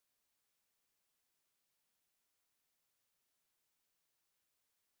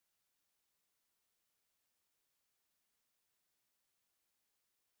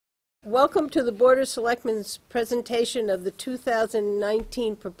Welcome to the Board of Selectmen's presentation of the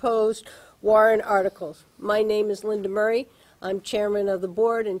 2019 proposed warrant articles. My name is Linda Murray. I'm chairman of the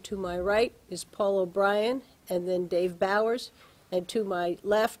board, and to my right is Paul O'Brien and then Dave Bowers, and to my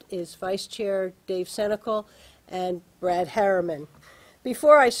left is Vice Chair Dave Senecal and Brad Harriman.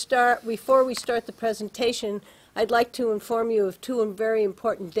 Before we start the presentation, I'd like to inform you of two very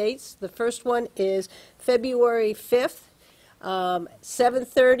important dates. The first one is February 5th,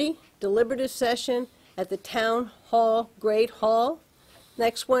 7:30, deliberative session at the Town Hall, Great Hall.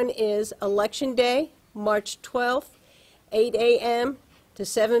 Next one is Election Day, March 12th, 8 a.m. to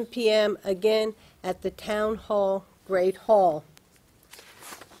 7 p.m., again at the Town Hall, Great Hall.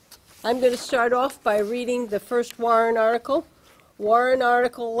 I'm going to start off by reading the first warrant article. Warrant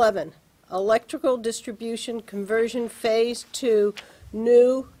Article 11, Electrical Distribution Conversion Phase 2,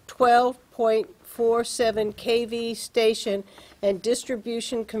 new 12.47 kV station and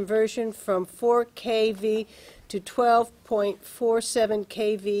distribution conversion from 4 kV to 12.47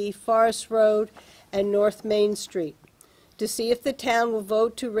 kV Forest Road and North Main Street, to see if the town will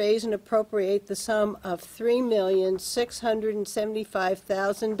vote to raise and appropriate the sum of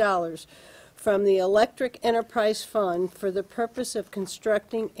 $3,675,000 from the Electric Enterprise Fund for the purpose of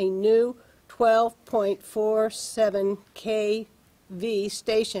constructing a new 12.47 kV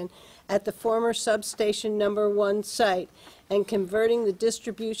station at the former substation number 1 site and converting the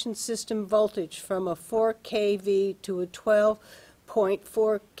distribution system voltage from a 4 kV to a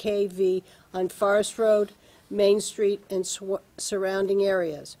 12.4 kV on Forest Road, Main Street, and surrounding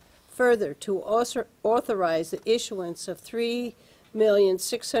areas. Further, to authorize the issuance of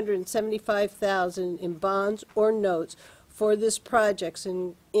 $3,675,000 in bonds or notes for this project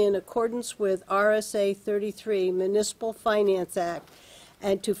in accordance with RSA 33 Municipal Finance Act,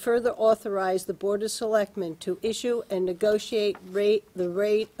 and to further authorize the Board of Selectmen to issue and negotiate the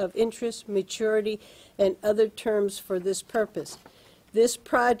rate of interest, maturity, and other terms for this purpose. This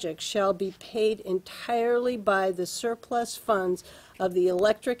project shall be paid entirely by the surplus funds of the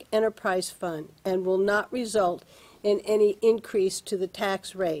Electric Enterprise Fund and will not result in any increase to the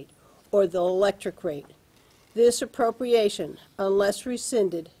tax rate or the electric rate. This appropriation, unless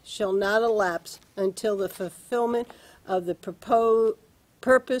rescinded, shall not elapse until the fulfillment of the proposed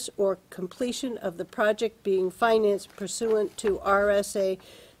purpose or completion of the project being financed pursuant to RSA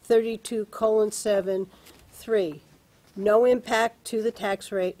 32:7(3). No impact to the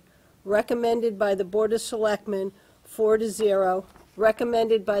tax rate. Recommended by the Board of Selectmen 4-0.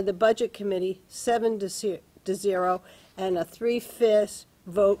 Recommended by the Budget Committee 7-0, and a 3/5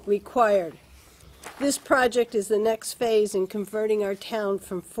 vote required. This project is the next phase in converting our town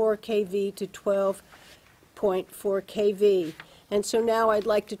from 4 kV to 12.4 kV. And so now I'd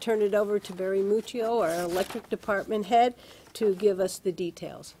like to turn it over to Barry Muccio, our electric department head, to give us the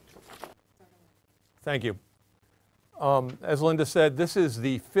details. Thank you. As Linda said, this is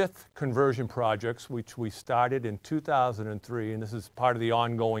the 5th conversion project, which we started in 2003, and this is part of the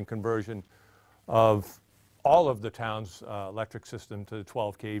ongoing conversion of all of the town's electric system to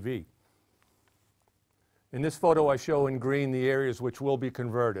 12 kV. In this photo, I show in green the areas which will be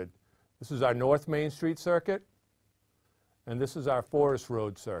converted. This is our North Main Street circuit, and this is our Forest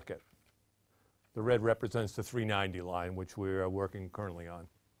Road circuit. The red represents the 390 line, which we are working currently on.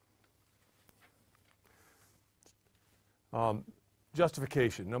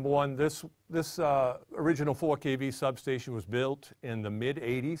 Justification. Number one, this original 4 kV substation was built in the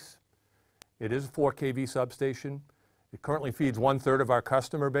mid-'80s. It is a 4 kV substation. It currently feeds 1/3 of our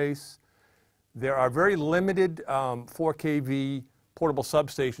customer base. There are very limited 4 kV portable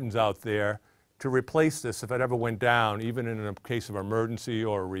substations out there to replace this if it ever went down, even in a case of emergency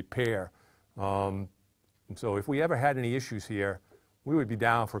or repair. And so if we ever had any issues here, we would be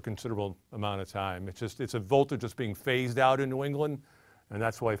down for a considerable amount of time. It's a voltage that's being phased out in New England, and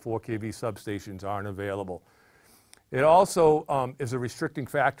that's why 4 kV substations aren't available. It also is a restricting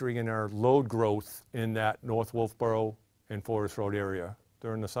factor in our load growth in that North Wolfeboro and Forest Road area.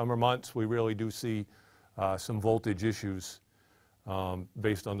 During the summer months, we really do see some voltage issues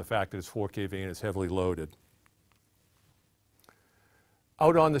based on the fact that it's 4 kV and it's heavily loaded.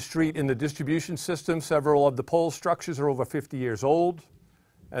 Out on the street in the distribution system, several of the pole structures are over 50 years old.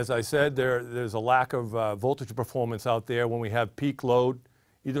 As I said, there's a lack of voltage performance out there when we have peak load,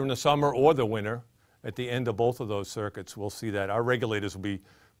 either in the summer or the winter. At the end of both of those circuits, we'll see that our regulators will be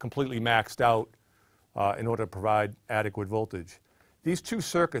completely maxed out in order to provide adequate voltage. These two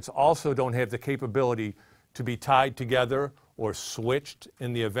circuits also don't have the capability to be tied together or switched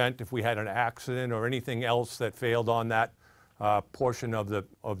in the event if we had an accident or anything else that failed on that portion of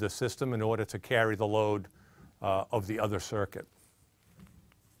the system in order to carry the load of the other circuit.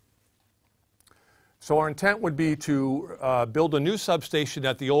 So our intent would be to build a new substation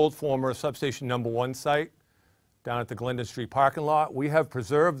at the old former substation number 1 site down at the Glendon Street parking lot. We have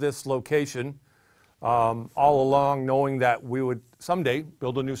preserved this location all along, knowing that we would someday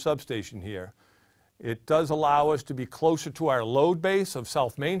build a new substation here. It does allow us to be closer to our load base of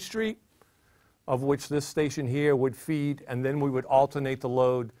South Main Street, of which this station here would feed, and then we would alternate the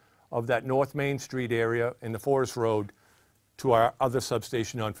load of that North Main Street area in the Forest Road to our other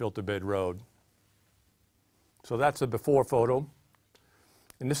substation on Filter Bed Road. So that's a before photo.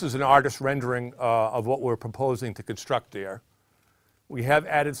 And this is an artist rendering of what we're proposing to construct there. We have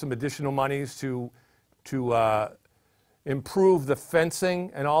added some additional monies to improve the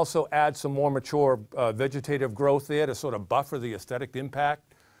fencing and also add some more mature vegetative growth there to sort of buffer the aesthetic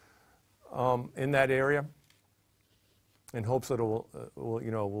impact in that area, in hopes that it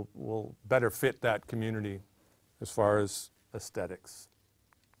will better fit that community as far as aesthetics.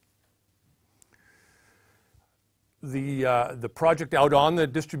 The project out on the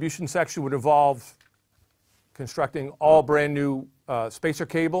distribution section would involve constructing all brand new spacer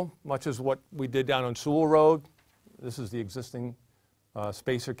cable, much as what we did down on Sewell Road. This is the existing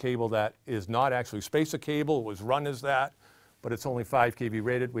spacer cable that is not actually spacer cable. It was run as that, but it's only 5 kV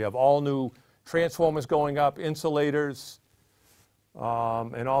rated. We have all new transformers going up, insulators,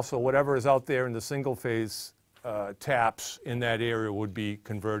 and also whatever is out there in the single phase taps in that area would be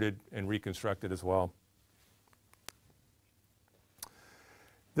converted and reconstructed as well.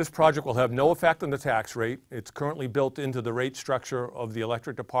 This project will have no effect on the tax rate. It's currently built into the rate structure of the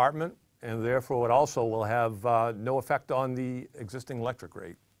electric department, and therefore it also will have no effect on the existing electric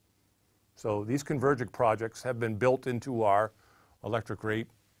rate. So these convergent projects have been built into our electric rate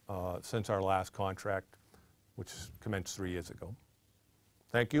since our last contract, which commenced 3 years ago.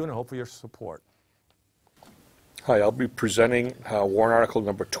 Thank you, and I hope for your support. Hi, I'll be presenting warrant article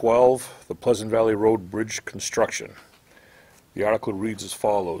number 12, the Pleasant Valley Road Bridge construction. The article reads as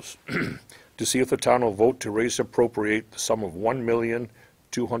follows. To see if the town will vote to raise and appropriate the sum of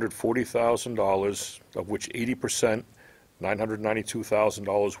 $1,240,000, of which 80%,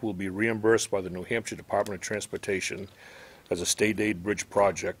 $992,000, will be reimbursed by the New Hampshire Department of Transportation as a state aid bridge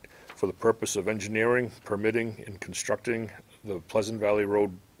project for the purpose of engineering, permitting, and constructing the Pleasant Valley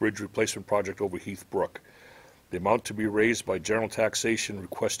Road Bridge Replacement Project over Heath Brook. The amount to be raised by general taxation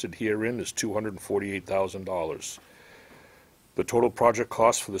requested herein is $248,000. The total project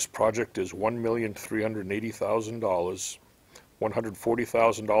cost for this project is $1,380,000.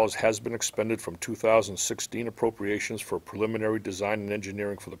 $140,000 has been expended from 2016 appropriations for preliminary design and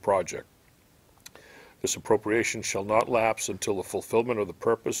engineering for the project. This appropriation shall not lapse until the fulfillment of the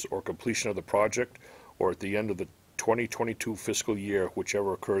purpose or completion of the project or at the end of the 2022 fiscal year,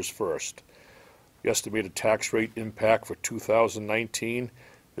 whichever occurs first. The estimated tax rate impact for 2019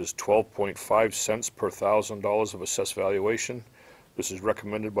 is 12.5 cents per $1,000 of assessed valuation. This is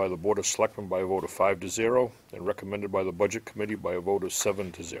recommended by the Board of Selectmen by a vote of 5-0 and recommended by the Budget Committee by a vote of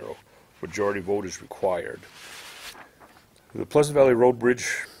 7-0. Majority vote is required. The Pleasant Valley Road Bridge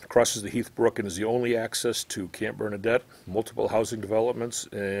crosses the Heath Brook and is the only access to Camp Bernadette, multiple housing developments,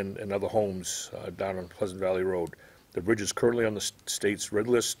 and other homes down on Pleasant Valley Road. The bridge is currently on the state's red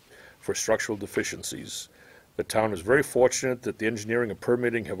list for structural deficiencies. The town is very fortunate that the engineering and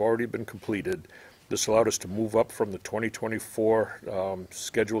permitting have already been completed. This allowed us to move up from the 2024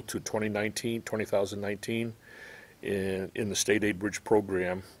 schedule to 2019 in the state aid bridge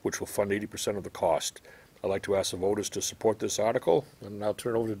program, which will fund 80% of the cost. I'd like to ask the voters to support this article, and I'll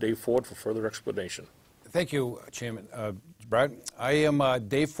turn it over to Dave Ford for further explanation. Thank you, Chairman. Brad, I am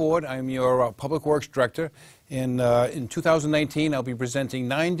Dave Ford. I'm your Public Works Director. In 2019, I'll be presenting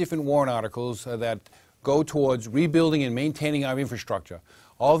 9 different warrant articles that go towards rebuilding and maintaining our infrastructure.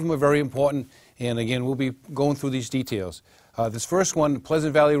 All of them are very important, and again, we'll be going through these details. This first one, the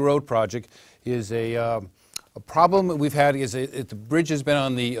Pleasant Valley Road project, is a problem that we've had is the bridge has been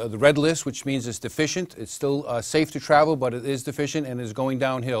on the red list, which means it's deficient. It's still safe to travel, but it is deficient and is going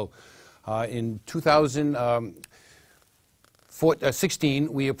downhill. In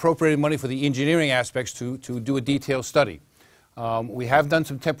 2016, we appropriated money for the engineering aspects to do a detailed study. We have done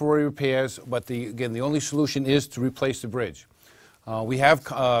some temporary repairs, but again, the only solution is to replace the bridge. We have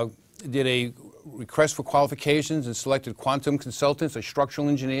did a request for qualifications and selected Quantum Consultants, a structural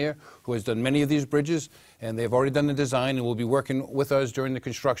engineer who has done many of these bridges, and they've already done the design and will be working with us during the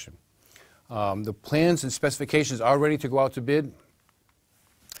construction. The plans and specifications are ready to go out to bid.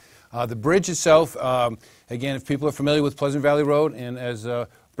 The bridge itself, again, if people are familiar with Pleasant Valley Road, and as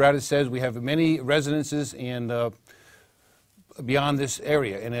Brad has said, we have many residences and beyond this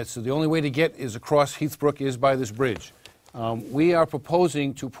area, and it's the only way to get is across Heath Brook is by this bridge. We are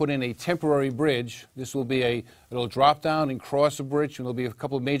proposing to put in a temporary bridge. This will be it'll drop down and cross a bridge, and there'll be a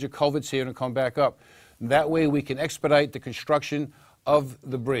couple of major culverts here and come back up. That way we can expedite the construction of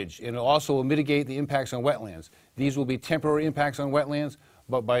the bridge, and it also will mitigate the impacts on wetlands. These will be temporary impacts on wetlands,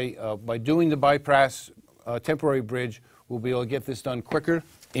 but by doing the bypass temporary bridge, we'll be able to get this done quicker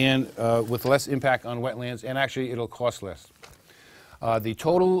and with less impact on wetlands, and actually it'll cost less. The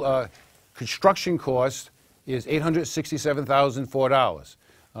total construction cost is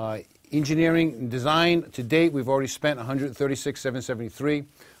 $867,004. Engineering and design to date, we've already spent $136,773.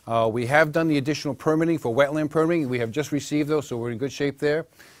 We have done the additional permitting for wetland permitting. We have just received those, so we're in good shape there.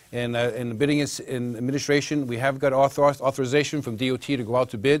 And in the bidding and administration, we have got authorization from DOT to go out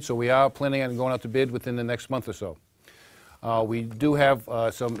to bid, so we are planning on going out to bid within the next month or so. We do have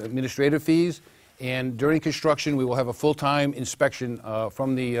some administrative fees, and during construction, we will have a full-time inspection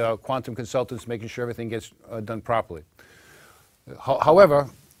from the quantum consultants, making sure everything gets done properly. However,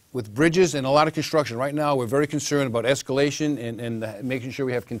 with bridges and a lot of construction, right now we're very concerned about escalation and making sure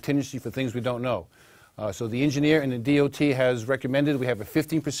we have contingency for things we don't know. So the engineer and the DOT has recommended we have a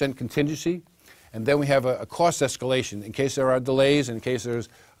 15% contingency, and then we have a cost escalation in case there are delays, in case there's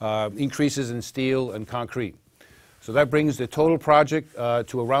increases in steel and concrete. So that brings the total project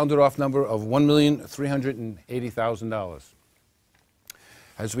to a rounded off number of $1,380,000.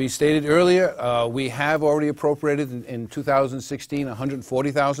 As we stated earlier, we have already appropriated in 2016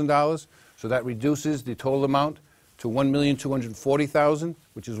 $140,000, so that reduces the total amount to $1,240,000,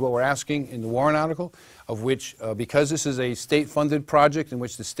 which is what we're asking in the warrant article, of which, because this is a state-funded project in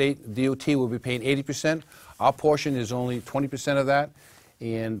which the state DOT will be paying 80%, our portion is only 20% of that,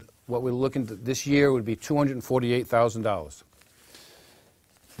 and what we're looking at this year would be $248,000.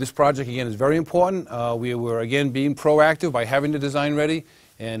 This project, again, is very important. We were, again, being proactive by having the design ready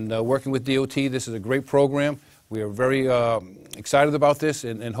and working with DOT. This is a great program. We are very excited about this,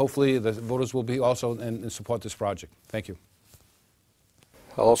 and hopefully the voters will be also and support this project. Thank you.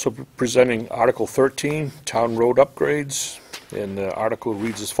 I'll also be presenting Article 13, Town Road Upgrades, and the article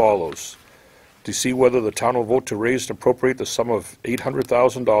reads as follows. To see whether the town will vote to raise and appropriate the sum of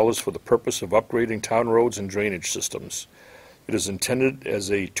 $800,000 for the purpose of upgrading town roads and drainage systems. It is intended as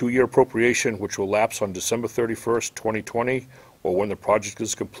a 2-year appropriation which will lapse on December 31st, 2020, or when the project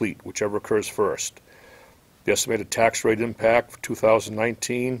is complete, whichever occurs first. The estimated tax rate impact for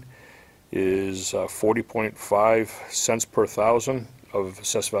 2019 is 40.5 cents per thousand of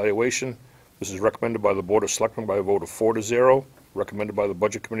assessed valuation. This is recommended by the Board of Selectmen by a vote of 4-0, recommended by the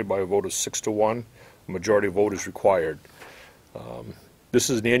Budget Committee by a vote of 6-1. A majority vote is required. This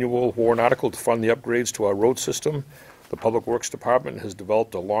is an annual warrant article to fund the upgrades to our road system. The Public Works Department has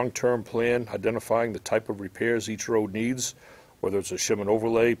developed a long-term plan identifying the type of repairs each road needs, whether it's a shim and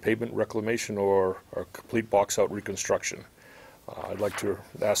overlay, pavement reclamation, or a complete box-out reconstruction. I'd like to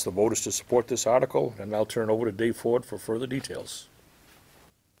ask the voters to support this article, and I'll turn it over to Dave Ford for further details.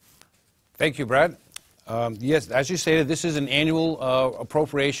 Thank you, Brad. Yes, as you stated, this is an annual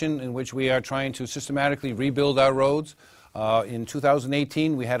appropriation in which we are trying to systematically rebuild our roads. In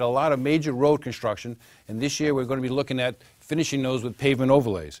 2018, we had a lot of major road construction, and this year we're going to be looking at finishing those with pavement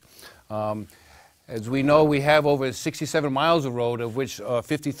overlays. As we know, we have over 67 miles of road, of which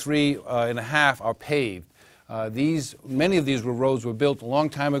 53 and a half are paved. Many of these roads were built a long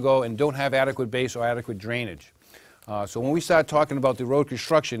time ago and don't have adequate base or adequate drainage. So when we start talking about the road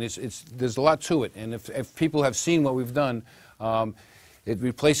construction, there's a lot to it. And if people have seen what we've done, it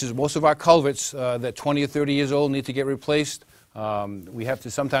replaces most of our culverts that 20 or 30 years old need to get replaced. We have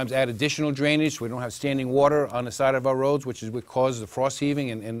to sometimes add additional drainage. We don't have standing water on the side of our roads, which is what causes the frost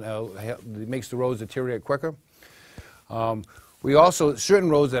heaving and it makes the roads deteriorate quicker. We also, certain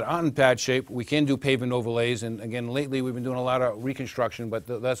roads that aren't in bad shape, we can do pavement overlays. And again, lately we've been doing a lot of reconstruction, but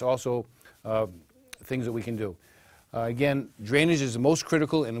that's also things that we can do. Again, drainage is the most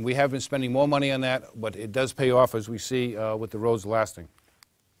critical, and we have been spending more money on that, but it does pay off, as we see with the roads lasting.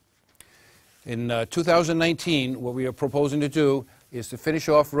 In 2019, what we are proposing to do is to finish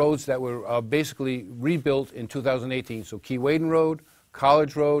off roads that were basically rebuilt in 2018. So Keewaydin Road,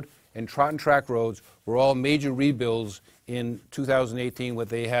 College Road, and Trotton Track roads were all major rebuilds in 2018, where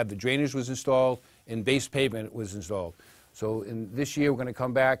they had the drainage was installed and base pavement was installed. So in this year, we're going to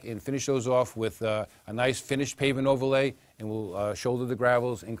come back and finish those off with a nice finished pavement overlay, and we'll shoulder the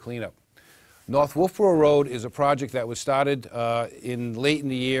gravels and clean up. North Wolfeboro Road is a project that was started late in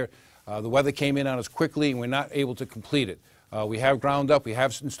the year. The weather came in on us quickly, and we're not able to complete it. We have ground up, we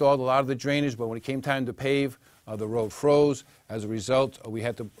have installed a lot of the drainage, but when it came time to pave, the road froze. As a result, we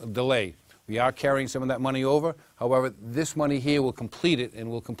had to delay. We are carrying some of that money over. However, this money here will complete it,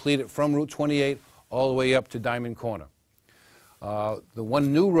 and we'll complete it from Route 28 all the way up to Diamond Corner. The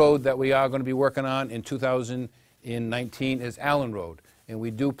one new road that we are going to be working on in 2019 is Allen Road, and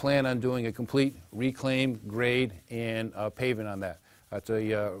we do plan on doing a complete reclaim, grade, and paving on that. That's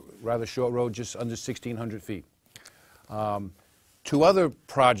a rather short road, just under 1,600 feet. Two other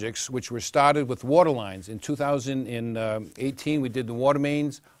projects which were started with water lines. In 2018, we did the water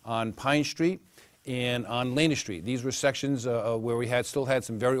mains on Pine Street and on Lana Street. These were sections where we still had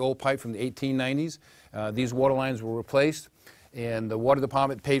some very old pipe from the 1890s. These water lines were replaced, and the water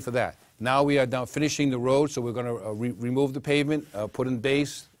department paid for that. Now we are now finishing the road, so we're going to remove the pavement, put in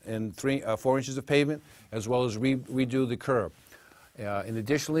base and 4 inches of pavement, as well as redo the curb. And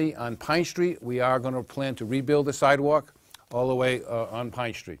additionally, on Pine Street, we are going to plan to rebuild the sidewalk all the way on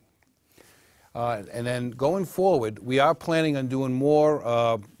Pine Street. And then going forward, we are planning on doing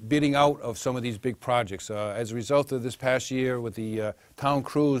more bidding out of some of these big projects. As a result of this past year with the town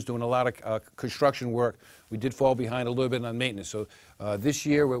crews doing a lot of construction work, we did fall behind a little bit on maintenance. So this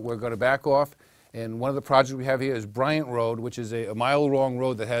year we're going to back off. And one of the projects we have here is Bryant Road, which is a mile-long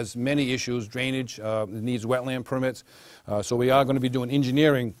road that has many issues, drainage, it needs wetland permits. So we are going to be doing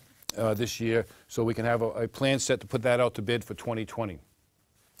engineering this year so we can have a plan set to put that out to bid for 2020.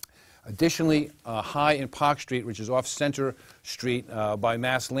 Additionally, High and Park Street, which is off Center Street by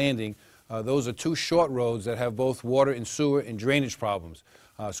Mass Landing, those are two short roads that have both water and sewer and drainage problems.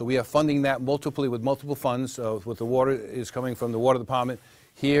 So we are funding that with multiple funds. With the water is coming from the water department.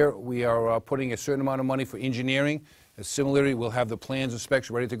 Here we are putting a certain amount of money for engineering. Similarly, we'll have the plans and specs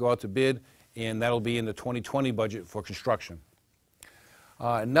ready to go out to bid, and that'll be in the 2020 budget for construction.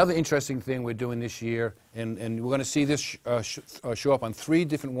 Another interesting thing we're doing this year, and we're going to see this show up on 3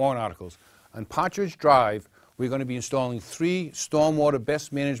 different warrant articles. On Partridge Drive, we're going to be installing 3 stormwater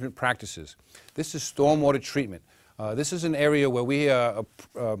best management practices. This is stormwater treatment. This is an area where we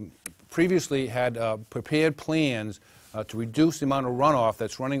previously had prepared plans to reduce the amount of runoff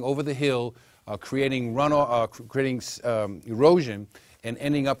that's running over the hill, creating erosion and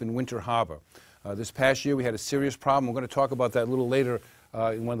ending up in Winter Harbor. This past year we had a serious problem. We're going to talk about that a little later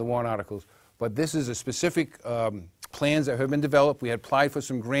in one of the warrant articles. But this is a specific plans that have been developed. We had applied for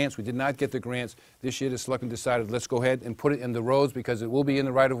some grants. We did not get the grants. This year the selectmen decided let's go ahead and put it in the roads because it will be in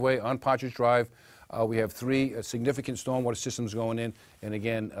the right-of-way on Partridge Drive. We have 3 significant stormwater systems going in, and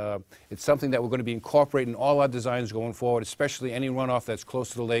again, it's something that we're going to be incorporating in all our designs going forward, especially any runoff that's close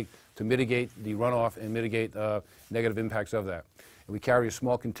to the lake, to mitigate the runoff and mitigate negative impacts of that. And we carry a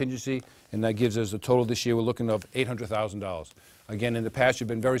small contingency, and that gives us a total this year we're looking at $800,000. Again, in the past you've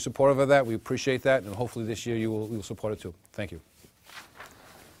been very supportive of that. We appreciate that, and hopefully this year you will support it too. Thank you.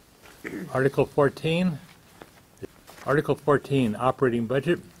 Article 14. Article 14, operating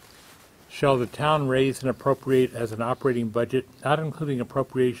budget. Shall the town raise and appropriate as an operating budget, not including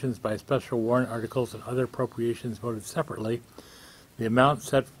appropriations by special warrant articles and other appropriations voted separately, the amount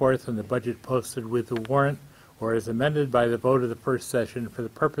set forth in the budget posted with the warrant or as amended by the vote of the first session for the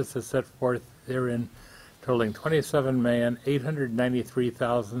purposes set forth therein, totaling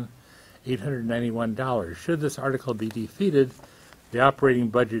 $27,893,891. Should this article be defeated, the operating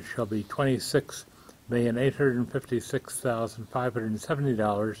budget shall be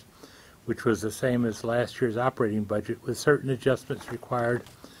 $26,856,570, which was the same as last year's operating budget, with certain adjustments required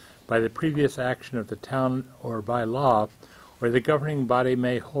by the previous action of the town or by law, or the governing body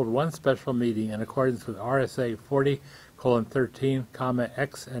may hold one special meeting in accordance with RSA 40:13,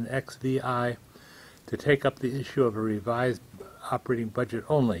 X and XVI to take up the issue of a revised operating budget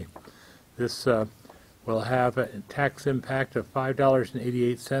only. This will have a tax impact of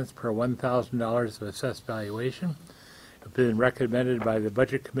 $5.88 per $1,000 of assessed valuation. It's been recommended by the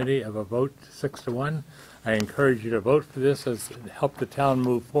Budget Committee of a vote 6-1. I encourage you to vote for this as it help the town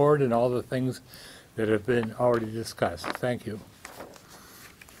move forward and all the things that have been already discussed. Thank you.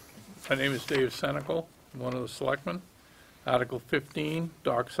 My name is Dave Senecal, one of the selectmen. Article 15,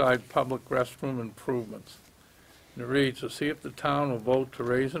 Dockside Public Restroom Improvements. And it reads, to see if the town will vote to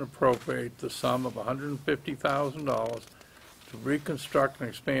raise and appropriate the sum of $150,000 to reconstruct and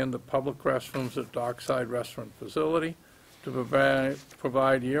expand the public restrooms at Dockside Restaurant Facility, to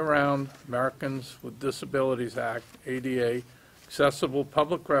provide year-round Americans with Disabilities Act, ADA, accessible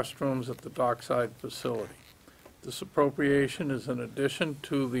public restrooms at the Dockside facility. This appropriation is in addition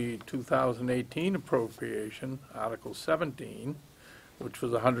to the 2018 appropriation, Article 17, which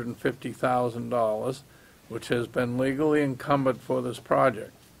was $150,000, which has been legally encumbered for this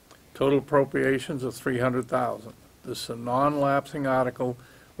project. Total appropriations of $300,000. This is a non-lapsing article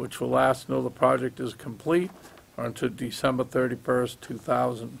which will last until the project is complete or until December 31st,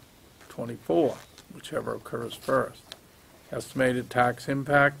 2024, whichever occurs first. Estimated tax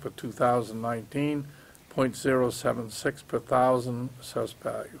impact for 2019, .076 per thousand assessed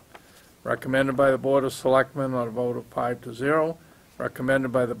value. Recommended by the Board of Selectmen on a vote of 5-0.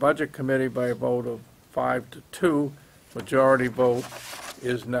 Recommended by the Budget Committee by a vote of 5-2. Majority vote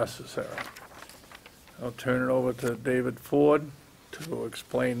is necessary. I'll turn it over to David Ford to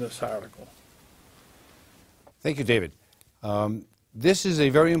explain this article. Thank you, David. This is a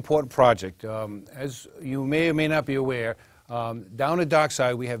very important project. As you may or may not be aware, down at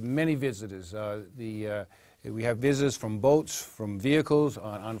Dockside we have many visitors. We have visitors from boats, from vehicles,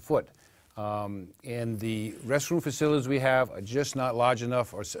 on foot. And the restroom facilities we have are just not large enough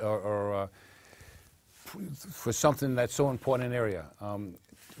for something that's so important in an area.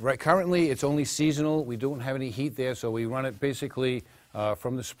 Currently, it's only seasonal. We don't have any heat there, so we run it basically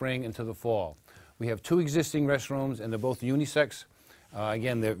from the spring into the fall. We have 2 existing restrooms, and they're both unisex.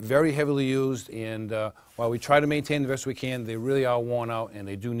 Again, they're very heavily used, and while we try to maintain the best we can, they really are worn out, and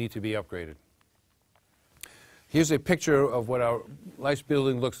they do need to be upgraded. Here's a picture of what our nice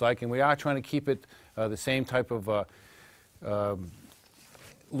building looks like, and we are trying to keep it the same type of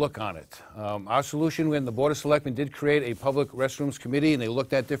look on it. Our solution, when the Board of Selectmen did create a public restrooms committee, and they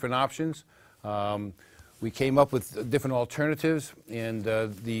looked at different options, we came up with different alternatives, and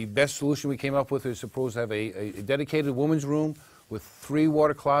the best solution we came up with is supposed to have a dedicated women's room with 3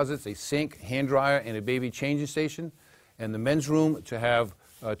 water closets, a sink, hand dryer, and a baby changing station, and the men's room to have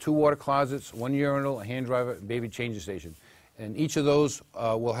 2 water closets, 1 urinal, a hand dryer, baby changing station. And each of those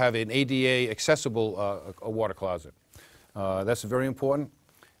will have an ADA accessible water closet. That's very important,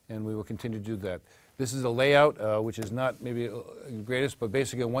 and we will continue to do that. This is a layout which is not maybe the greatest, but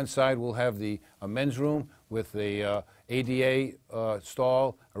basically on one side we'll have a men's room with a ADA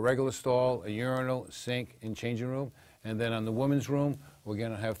stall, a regular stall, a urinal, sink, and changing room. And then on the women's room, we're going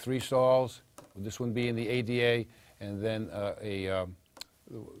to have 3 stalls, this one being the ADA, and then a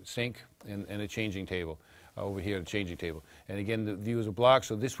sink and a changing table. Over here, the changing table. And again, the view is a block,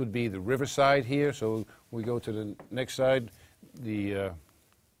 so this would be the riverside here. So we go to the next side,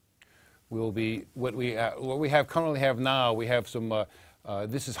 will be what we currently have now. We have some,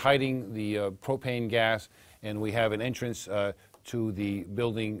 this is hiding the propane gas, and we have an entrance to the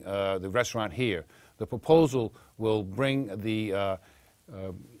building, the restaurant here. The proposal will bring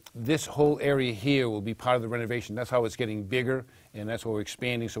this whole area here will be part of the renovation. That's how it's getting bigger, and that's why we're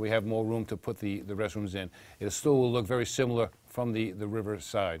expanding, so we have more room to put the restrooms in. It still will look very similar from the river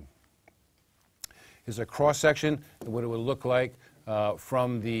side. Here's a cross-section, what it would look like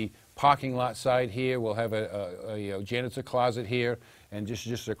from the parking lot side here. We'll have a janitor closet here, and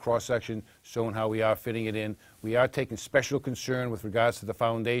just a cross-section showing how we are fitting it in. We are taking special concern with regards to the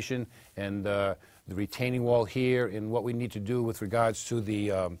foundation and the retaining wall here, and what we need to do with regards to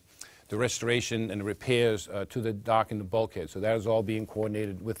the restoration and the repairs to the dock and the bulkhead. So that is all being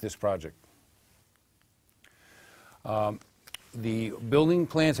coordinated with this project. The building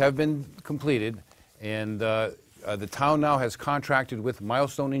plans have been completed, and the town now has contracted with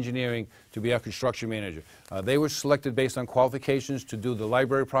Milestone Engineering to be our construction manager. They were selected based on qualifications to do the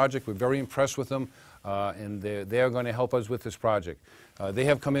library project. We're very impressed with them, and they're going to help us with this project. They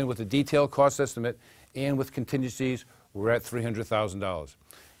have come in with a detailed cost estimate, and with contingencies, we're at $300,000.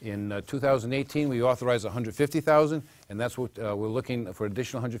 In 2018, we authorized $150,000, and that's what we're looking for,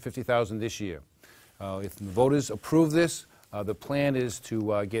 additional $150,000 this year. If the voters approve this, the plan is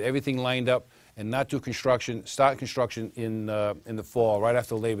to get everything lined up and not do construction, start construction in the fall, right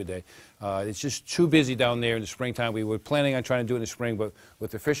after Labor Day. It's just too busy down there in the springtime. We were planning on trying to do it in the spring, but with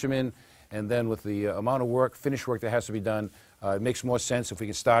the fishermen and then with the amount of work, finished work that has to be done, it makes more sense if we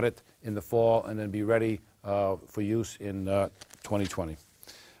can start it in the fall and then be ready for use in 2020.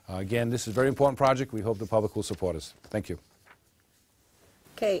 Again, this is a very important project. We hope the public will support us. Thank you.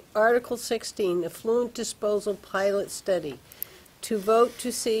 Okay, Article 16, Effluent Disposal Pilot Study. To vote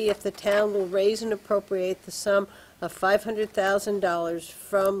to see if the town will raise and appropriate the sum of $500,000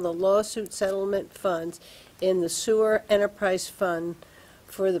 from the lawsuit settlement funds in the Sewer Enterprise Fund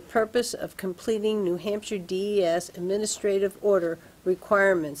for the purpose of completing New Hampshire DES administrative order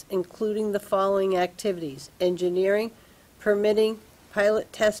requirements, including the following activities: engineering, permitting,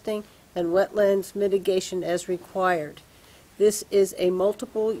 pilot testing, and wetlands mitigation as required. This is a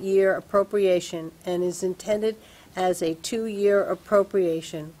multiple-year appropriation and is intended as a 2-year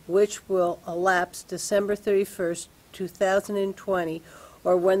appropriation, which will elapse December 31st, 2020,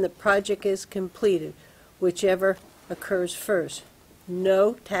 or when the project is completed, whichever occurs first.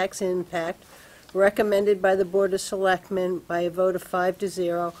 No tax impact. Recommended by the Board of Selectmen by a vote of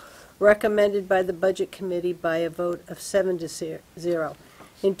 5-0. Recommended by the Budget Committee by a vote of 7-0.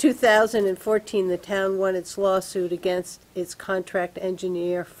 In 2014, the town won its lawsuit against its contract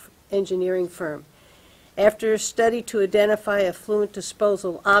engineering firm. After a study to identify effluent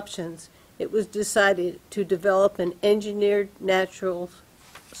disposal options, it was decided to develop an engineered natural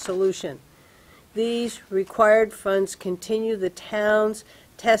solution. These required funds continue the town's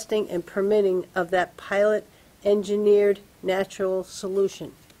testing and permitting of that pilot engineered natural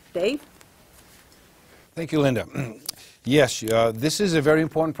solution. Dave? Thank you, Linda. Yes, this is a very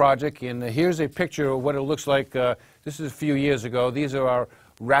important project, and here's a picture of what it looks like. This is a few years ago. These are our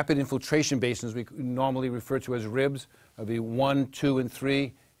rapid infiltration basins we normally refer to as RIBs, the 1, 2, and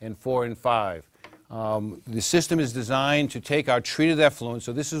 3, and 4 and 5. The system is designed to take our treated effluent,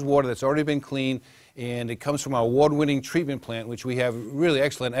 so this is water that's already been cleaned, and it comes from our award-winning treatment plant, which we have really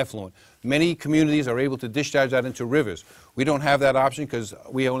excellent effluent. Many communities are able to discharge that into rivers. We don't have that option because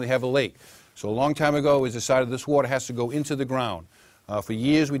we only have a lake. So a long time ago, it was decided this water has to go into the ground. For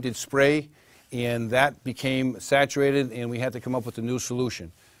years, we did spray, and that became saturated, and we had to come up with a new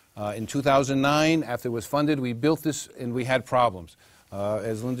solution. In 2009, after it was funded, we built this, and we had problems.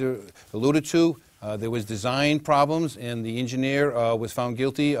 As Linda alluded to, there was design problems, and the engineer was found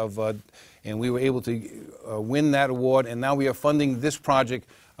guilty of, and we were able to win that award, and now we are funding this project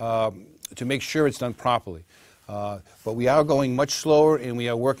to make sure it's done properly. But we are going much slower, and we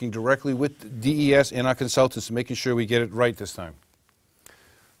are working directly with DES and our consultants, making sure we get it right this time.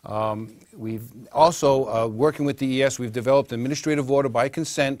 We've also, working with DES, we've developed an administrative order by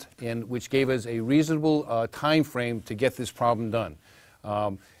consent, which gave us a reasonable time frame to get this problem done.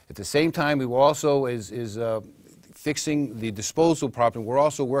 At the same time, we were also fixing the disposal problem. We're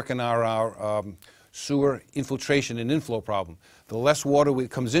also working on our sewer infiltration and inflow problem. The less water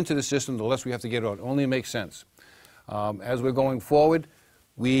comes into the system, the less we have to get out. It only makes sense. As we're going forward,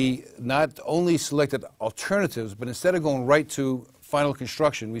 we not only selected alternatives, but instead of going right to final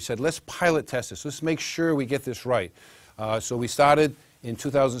construction, we said, let's pilot test this. Let's make sure we get this right. So we started in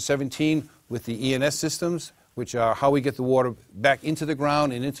 2017 with the ENS systems, which are how we get the water back into the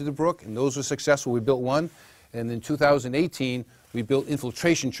ground and into the brook, and those were successful. We built one. And in 2018, we built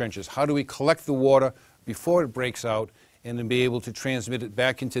infiltration trenches. How do we collect the water before it breaks out and then be able to transmit it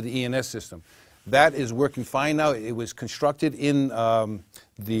back into the ENS system? That is working fine now. It was constructed in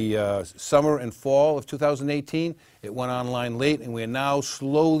the summer and fall of 2018. It went online late, and we're now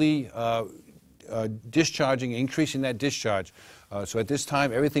slowly discharging, increasing that discharge. So at this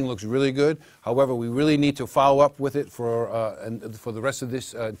time, everything looks really good. However, we really need to follow up with it for the rest of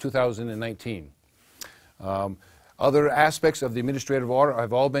this 2019. Other aspects of the administrative order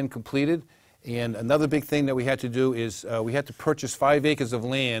have all been completed. And another big thing that we had to do is we had to purchase 5 acres of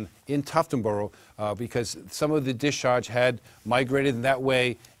land in Tuftonboro because some of the discharge had migrated in that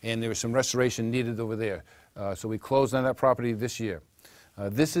way, and there was some restoration needed over there. So we closed on that property this year.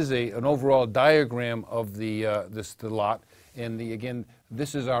 This is an overall diagram of the lot. And again,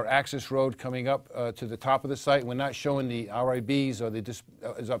 this is our access road coming up to the top of the site. We're not showing the RIBs,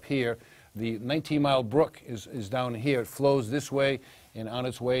 or is up here. The 19-mile brook is down here. It flows this way and on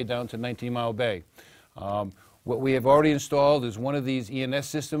its way down to 19-Mile Bay. What we have already installed is one of these ENS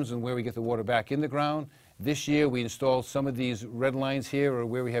systems, and where we get the water back in the ground. This year we installed some of these red lines here, or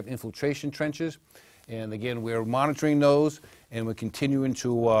where we have infiltration trenches. And again, we're monitoring those, and we're continuing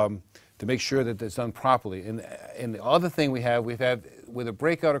to make sure that it's done properly. And the other thing we've had, where the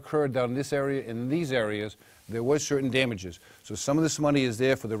breakout occurred down in this area, in these areas, there was certain damages. So some of this money is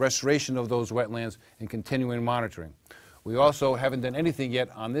there for the restoration of those wetlands and continuing monitoring. We also haven't done anything yet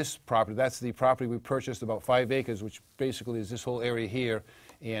on this property. That's the property we purchased, about 5 acres, which basically is this whole area here.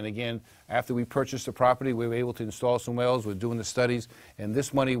 And again, after we purchased the property, we were able to install some wells. We're doing the studies. And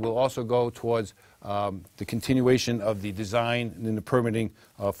this money will also go towards the continuation of the design and the permitting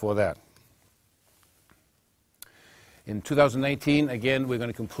for that. In 2019, again, we're going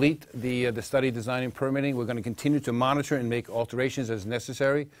to complete the study, design, and permitting. We're going to continue to monitor and make alterations as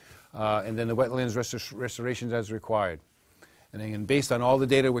necessary, and then the wetlands restorations as required. And again, based on all the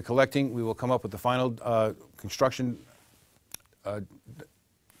data we're collecting, we will come up with the final construction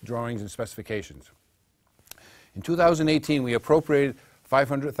drawings and specifications. In 2018, we appropriated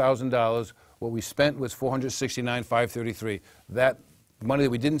 $500,000. What we spent was $469,533. That money that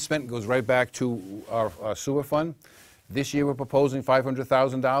we didn't spend goes right back to our sewer fund. This year we're proposing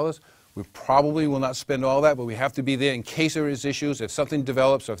 $500,000. We probably will not spend all that, but we have to be there in case there is issues. If something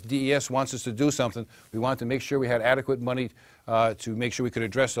develops, or if DES wants us to do something, we want to make sure we had adequate money to make sure we could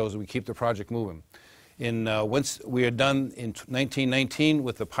address those and we keep the project moving. Once we are done in 1919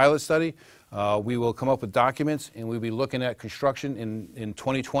 with the pilot study, we will come up with documents, and we'll be looking at construction in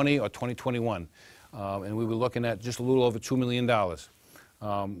 2020 or 2021. And we were looking at just a little over $2 million.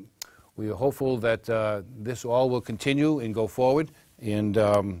 We are hopeful that this all will continue and go forward, And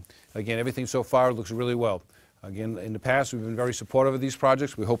again, everything so far looks really well. Again, in the past, we've been very supportive of these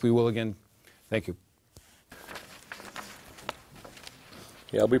projects. We hope we will again. Thank you.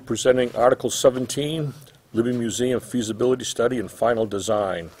 Yeah, I'll be presenting Article 17, Libby Museum Feasibility Study and Final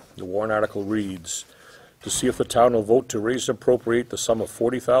Design. The warrant article reads, to see if the town will vote to raise and appropriate the sum of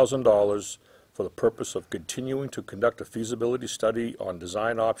 $40,000 for the purpose of continuing to conduct a feasibility study on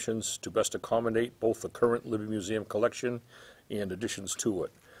design options to best accommodate both the current Libby Museum collection and additions to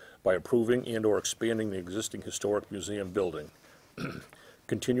it, by approving and/or expanding the existing historic museum building.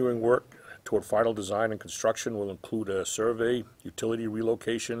 Continuing work toward final design and construction will include a survey, utility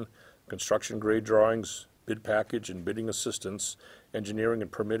relocation, construction grade drawings, bid package and bidding assistance, engineering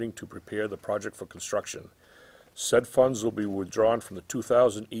and permitting to prepare the project for construction. Said funds will be withdrawn from the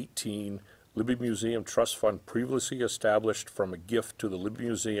 2018 Libby Museum Trust Fund previously established from a gift to the Libby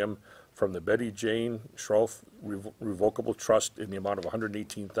Museum from the Betty Jane Schroth Revocable Trust in the amount of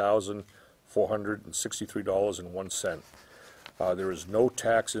 $118,463.01. There is no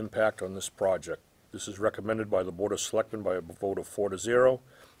tax impact on this project. This is recommended by the Board of Selectmen by a vote of 4-0,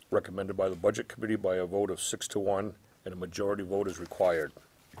 recommended by the Budget Committee by a vote of 6-1, and a majority vote is required.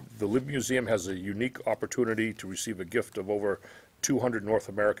 The Libby Museum has a unique opportunity to receive a gift of over 200 North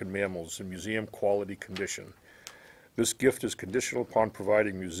American mammals in museum quality condition. This gift is conditional upon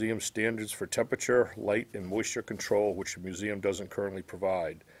providing museum standards for temperature, light, and moisture control, which the museum doesn't currently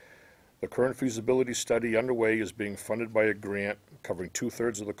provide. The current feasibility study underway is being funded by a grant covering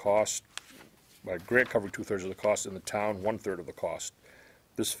 2/3 of the cost, and the town 1/3 of the cost.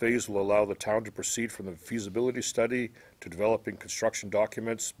 This phase will allow the town to proceed from the feasibility study to developing construction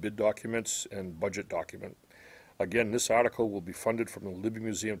documents, bid documents, and budget document. Again, this article will be funded from the Libby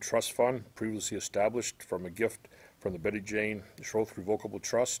Museum Trust Fund, previously established from a gift from the Betty Jane Schroth Revocable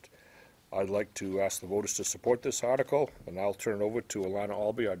Trust. I'd like to ask the voters to support this article, and I'll turn it over to Alana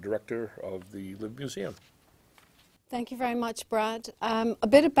Albee, our director of the Libby Museum. Thank you very much, Brad. A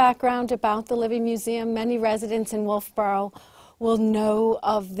bit of background about the Libby Museum. Many residents in Wolfeboro will know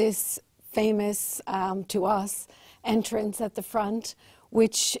of this famous, to us, entrance at the front,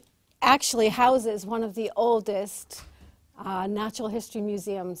 which actually houses one of the oldest natural history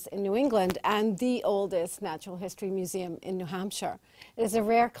museums in New England and the oldest natural history museum in New Hampshire. It is a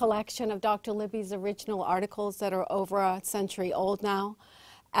rare collection of Dr. Libby's original articles that are over a century old now,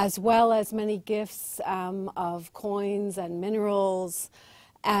 as well as many gifts of coins and minerals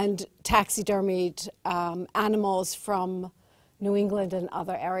and taxidermied animals from New England and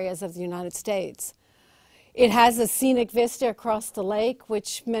other areas of the United States. It has a scenic vista across the lake,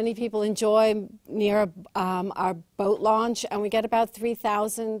 which many people enjoy near our boat launch, and we get about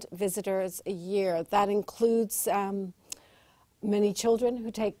 3,000 visitors a year. That includes many children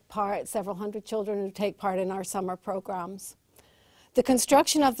who take part, several hundred children who take part in our summer programs. The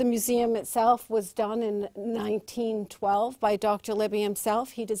construction of the museum itself was done in 1912 by Dr. Libby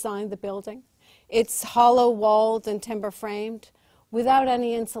himself. He designed the building. It's hollow-walled and timber-framed, without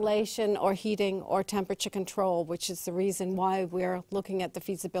any insulation or heating or temperature control, which is the reason why we're looking at the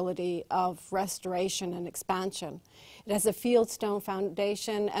feasibility of restoration and expansion. It has a fieldstone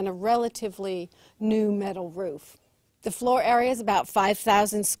foundation and a relatively new metal roof. The floor area is about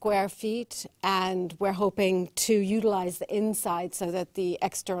 5,000 square feet, and we're hoping to utilize the inside so that the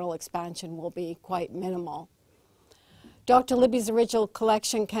external expansion will be quite minimal. Dr. Libby's original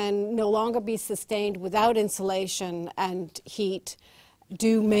collection can no longer be sustained without insulation and heat,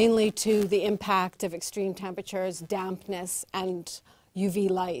 due mainly to the impact of extreme temperatures, dampness, and UV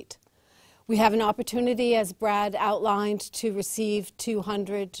light. We have an opportunity, as Brad outlined, to receive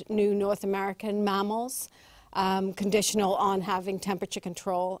 200 new North American mammals, conditional on having temperature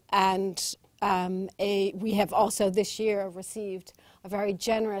control, and we have also this year received a very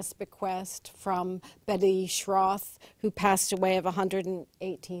generous bequest from Betty Schroth, who passed away, of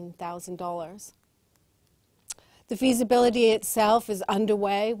 $118,000. The feasibility itself is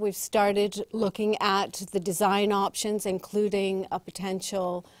underway. We've started looking at the design options, including a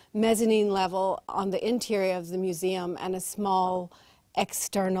potential mezzanine level on the interior of the museum and a small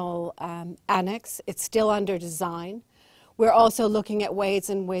external annex. It's still under design. We're also looking at ways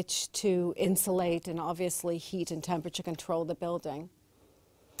in which to insulate and obviously heat and temperature control the building.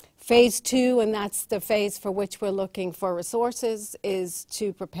 Phase 2, and that's the phase for which we're looking for resources, is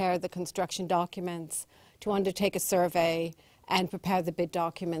to prepare the construction documents, to undertake a survey, and prepare the bid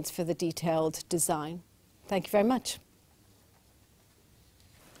documents for the detailed design. Thank you very much.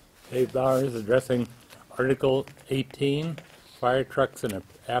 Dave Bowers addressing Article 18, Fire Trucks and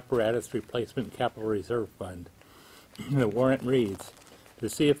Apparatus Replacement Capital Reserve Fund. The warrant reads, to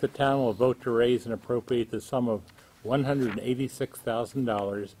see if the town will vote to raise and appropriate the sum of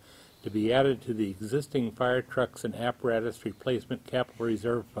 $186,000 to be added to the existing fire trucks and apparatus replacement capital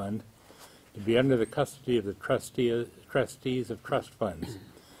reserve fund to be under the custody of the trustees of trust funds.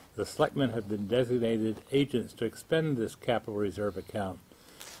 The selectmen have been designated agents to expend this capital reserve account.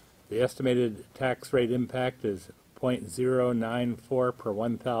 The estimated tax rate impact is 0.094 per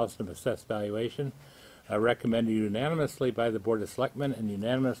 1,000 of assessed valuation, recommended unanimously by the Board of Selectmen and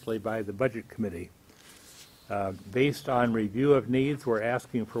unanimously by the Budget Committee. Based on review of needs, we're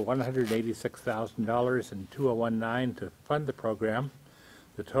asking for $186,000 in 2019 to fund the program.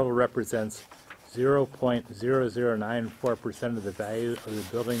 The total represents 0.0094% of the value of the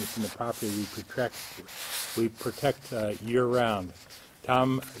buildings and the property we protect year-round.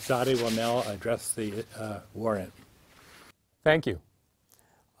 Tom Zadi will now address the warrant. Thank you.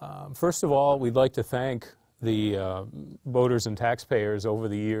 First of all, we'd like to thank the voters and taxpayers over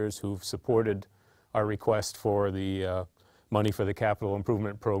the years who've supported our request for the money for the capital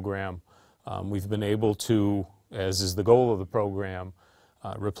improvement program. We've been able to, as is the goal of the program,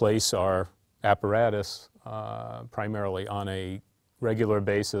 replace our apparatus primarily on a regular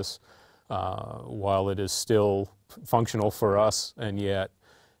basis while it is still functional for us and yet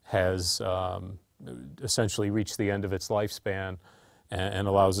has essentially reached the end of its lifespan and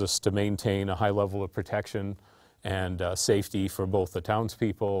allows us to maintain a high level of protection and safety for both the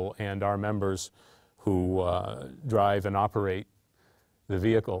townspeople and our members who drive and operate the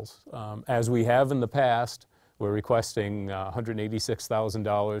vehicles. As we have in the past, we're requesting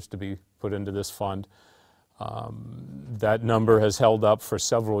 $186,000 to be put into this fund. That number has held up for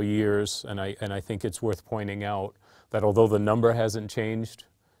several years, and I think it's worth pointing out that although the number hasn't changed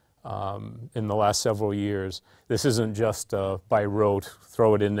in the last several years, this isn't just by rote,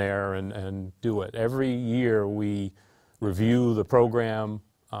 throw it in there and do it. Every year we review the program,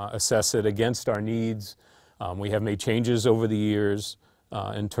 assess it against our needs. We have made changes over the years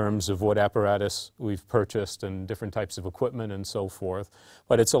in terms of what apparatus we've purchased and different types of equipment and so forth.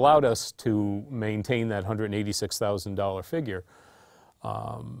 But it's allowed us to maintain that $186,000 figure.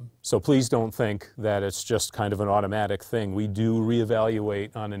 So please don't think that it's just kind of an automatic thing. We do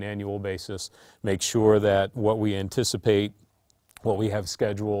reevaluate on an annual basis, make sure that what we anticipate, what we have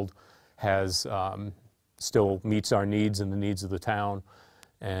scheduled, has still meets our needs and the needs of the town,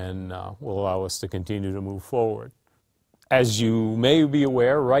 and will allow us to continue to move forward. As you may be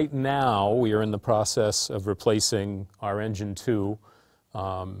aware, right now we are in the process of replacing our engine 2.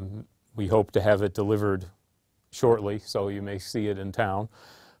 We hope to have it delivered shortly, so you may see it in town.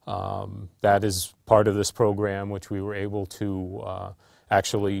 That is part of this program, which we were able to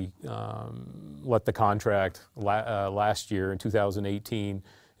actually let the contract last year in 2018,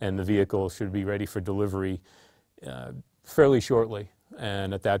 and the vehicle should be ready for delivery fairly shortly.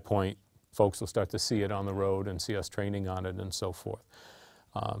 And at that point, folks will start to see it on the road and see us training on it and so forth.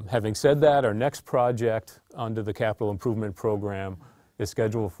 Having said that, our next project under the capital improvement program is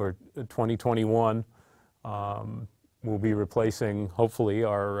scheduled for 2021. We'll be replacing, hopefully,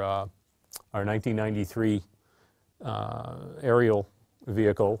 our 1993 aerial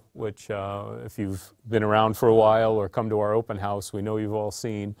vehicle, which if you've been around for a while or come to our open house, we know you've all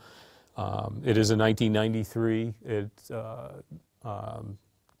seen. It is a 1993. It's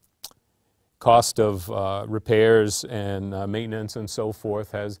cost of repairs and maintenance and so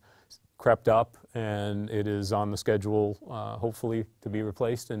forth has crept up, and it is on the schedule, hopefully, to be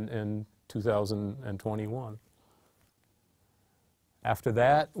replaced in 2021. After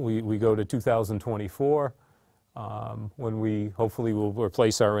that, we go to 2024, when we hopefully will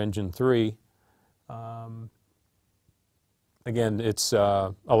replace our engine 3. Again, it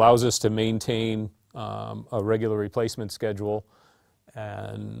allows us to maintain a regular replacement schedule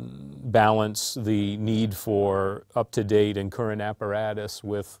and balance the need for up-to-date and current apparatus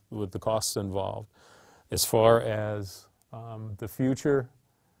with the costs involved. As far as the future,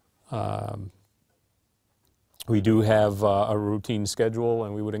 we do have a routine schedule,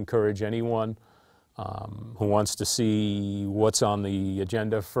 and we would encourage anyone who wants to see what's on the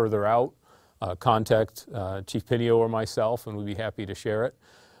agenda further out, contact Chief Pinio or myself, and we'd be happy to share it.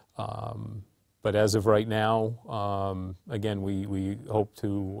 But as of right now, again, we hope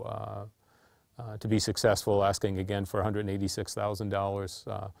to be successful, asking again for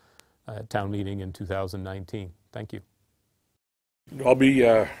 $186,000 at town meeting in 2019. Thank you. I'll be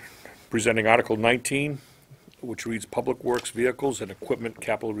presenting Article 19, which reads Public Works Vehicles and Equipment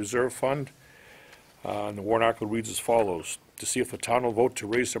Capital Reserve Fund. And the warrant article reads as follows: to see if the town will vote to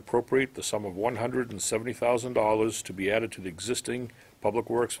raise and appropriate the sum of $170,000 to be added to the existing Public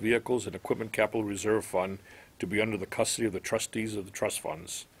Works Vehicles and Equipment Capital Reserve Fund to be under the custody of the trustees of the trust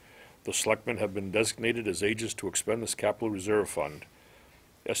funds. The selectmen have been designated as agents to expend this capital reserve fund.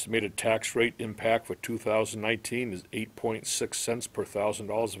 Estimated tax rate impact for 2019 is 8.6 cents per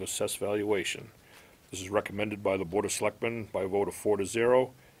 $1,000 of assessed valuation. This is recommended by the Board of Selectmen by a vote of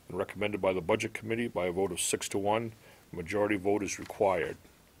 4-0 and recommended by the Budget Committee by a vote of 6-1. A majority vote is required.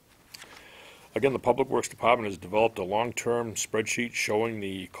 Again, the Public Works Department has developed a long-term spreadsheet showing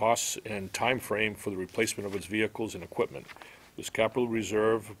the costs and time frame for the replacement of its vehicles and equipment. This capital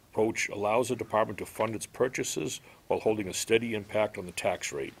reserve approach allows the department to fund its purchases while holding a steady impact on the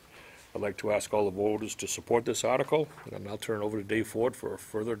tax rate. I'd like to ask all the voters to support this article, and I'll turn it over to Dave Ford for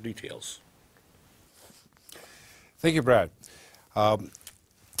further details. Thank you, Brad.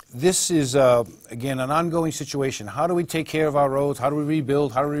 This is, again, an ongoing situation. How do we take care of our roads? How do we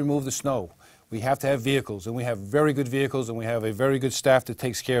rebuild? How do we remove the snow? We have to have vehicles, and we have very good vehicles, and we have a very good staff that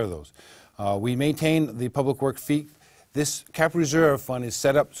takes care of those. We maintain the public work fleet. This capital reserve fund is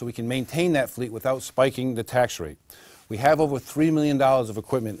set up so we can maintain that fleet without spiking the tax rate. We have over $3 million of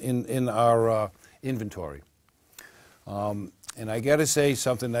equipment in our inventory. And I got to say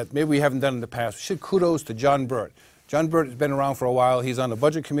something that maybe we haven't done in the past. We should kudos to John Burt. John Burt has been around for a while. He's on the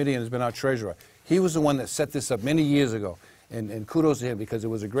Budget Committee and has been our treasurer. He was the one that set this up many years ago. And kudos to him because it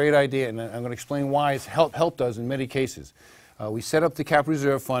was a great idea, and I'm going to explain why it's helped us in many cases. We set up the capital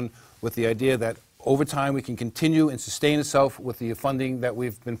reserve fund with the idea that over time we can continue and sustain itself with the funding that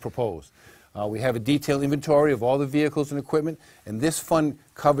we've been proposed. We have a detailed inventory of all the vehicles and equipment, and this fund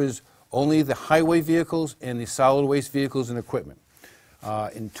covers only the highway vehicles and the solid waste vehicles and equipment.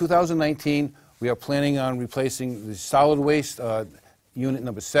 In 2019, we are planning on replacing the solid waste unit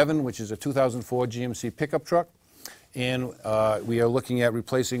number 7, which is a 2004 GMC pickup truck. And we are looking at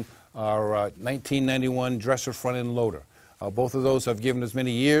replacing our 1991 dresser front-end loader. Both of those have given us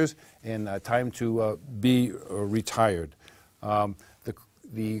many years and time to be retired.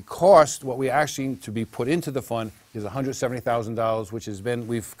 The cost, what we actually to be put into the fund, is $170,000, which has been,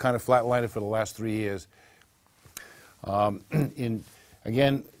 we've kind of flatlined it for the last 3 years. One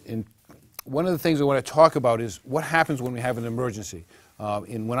of the things I want to talk about is what happens when we have an emergency.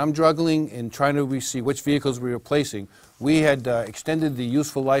 And when I'm juggling and trying to see which vehicles we're replacing, we had extended the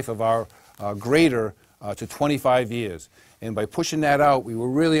useful life of our grader to 25 years. And by pushing that out, we were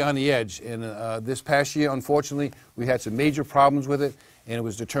really on the edge. And this past year, unfortunately, we had some major problems with it, and it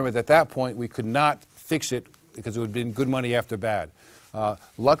was determined at that point we could not fix it because it would have been good money after bad.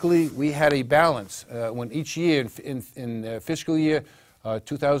 Luckily, we had a balance. When each year in fiscal year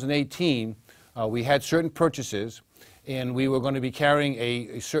 2018, we had certain purchases, and we were going to be carrying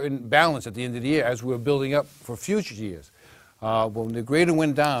a certain balance at the end of the year as we were building up for future years. When the grader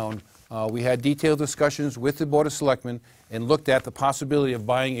went down, we had detailed discussions with the Board of Selectmen and looked at the possibility of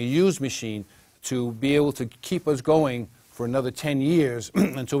buying a used machine to be able to keep us going for another 10 years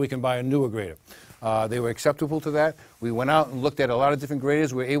until we can buy a newer grader. They were acceptable to that. We went out and looked at a lot of different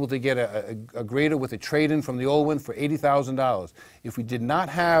graders. We were able to get a grader with a trade-in from the old one for $80,000. If we did not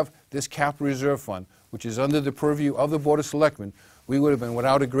have this capital reserve fund, which is under the purview of the Board of Selectmen, we would have been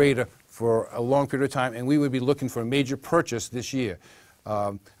without a grader for a long period of time, and we would be looking for a major purchase this year.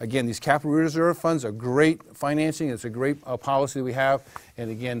 Again, these capital reserve funds are great financing. It's a great policy we have. And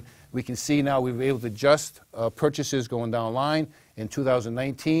again, we can see now we've been able to adjust purchases going down the line. In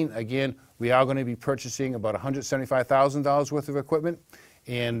 2019, again, we are going to be purchasing about $175,000 worth of equipment,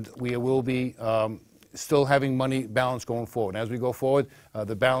 and we will be still having money balance going forward. And as we go forward,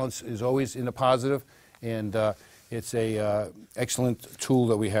 the balance is always in the positive, and it's a excellent tool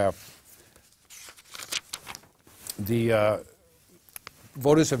that we have. The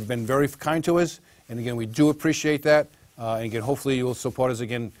voters have been very kind to us, and again, we do appreciate that. And again, hopefully you will support us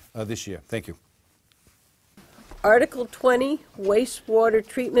again this year. Thank you. Article 20, Wastewater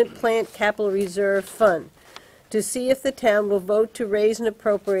Treatment Plant Capital Reserve Fund. To see if the town will vote to raise and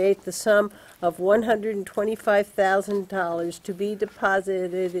appropriate the sum of $125,000 to be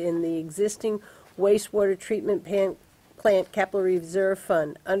deposited in the existing wastewater treatment plant capital reserve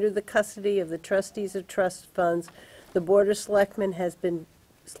fund under the custody of the trustees of trust funds. The Board of Selectmen have been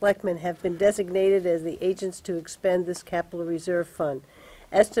designated as the agents to expend this capital reserve fund.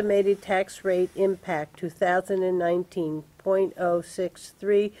 Estimated tax rate impact 2019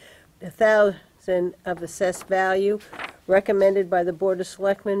 .063 thousand of assessed value. Recommended by the Board of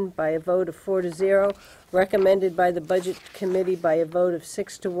Selectmen by a vote of 4-0. Recommended by the Budget Committee by a vote of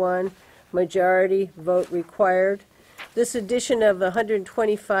 6-1. Majority vote required. This addition of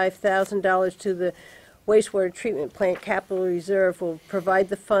 $125,000 to the wastewater treatment plant capital reserve will provide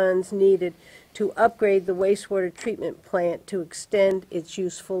the funds needed to upgrade the wastewater treatment plant to extend its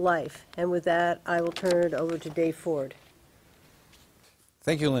useful life. And with that, I will turn it over to Dave Ford.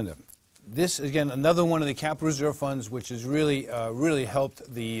 Thank you, Linda. This, again, another one of the capital reserve funds which has really, really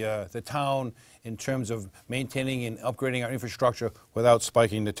helped the town in terms of maintaining and upgrading our infrastructure without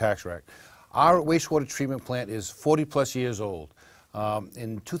spiking the tax rate. Our wastewater treatment plant is 40-plus years old.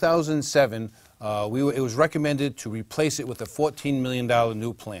 In 2007, it was recommended to replace it with a $14 million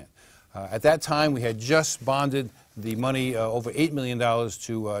new plant. At that time, we had just bonded the money, over $8 million,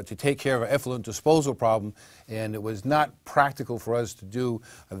 to take care of our effluent disposal problem, and it was not practical for us to do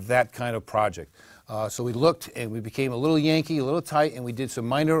that kind of project. So we looked, and we became a little Yankee, a little tight, and we did some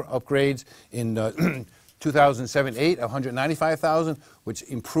minor upgrades in 2007-8, $195,000, which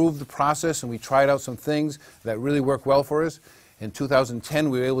improved the process, and we tried out some things that really worked well for us. In 2010,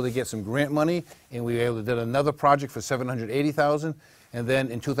 we were able to get some grant money, and we were able to do another project for $780,000. And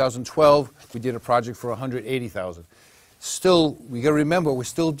then in 2012, we did a project for $180,000. Still, we got to remember, we're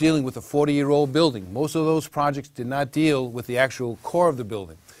still dealing with a 40-year-old building. Most of those projects did not deal with the actual core of the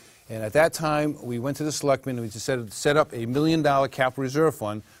building. And at that time, we went to the selectmen and we decided to set up a $1 million capital reserve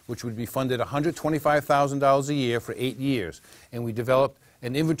fund, which would be funded $125,000 a year for 8 years. And we developed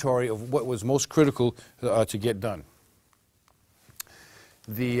an inventory of what was most critical to get done.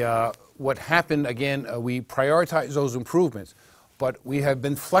 What happened, again, we prioritized those improvements, but we have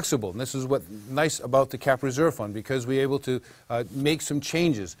been flexible. And this is what's nice about the capital reserve fund, because we were able to make some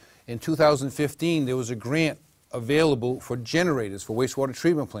changes. In 2015, there was a grant available for generators for wastewater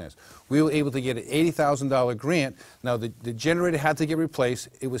treatment plants. We were able to get an $80,000 grant. Now, the generator had to get replaced.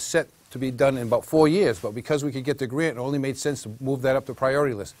 It was set to be done in about 4 years, but because we could get the grant, it only made sense to move that up the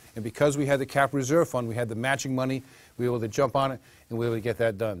priority list. And because we had the capital reserve fund, we had the matching money, we were able to jump on it, and we were able to get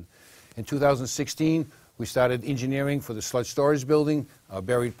that done. In 2016, we started engineering for the sludge storage building,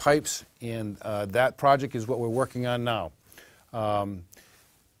 buried pipes, and that project is what we're working on now.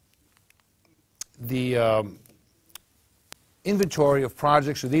 The inventory of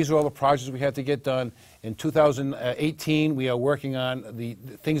projects, so these are all the projects we had to get done. In 2018, we are working on the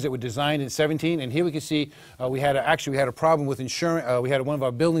things that were designed in 17, and here we can see we had a problem with insurance. We had one of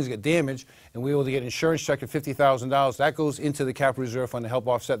our buildings get damaged, and we were able to get an insurance check of $50,000. That goes into the capital reserve fund to help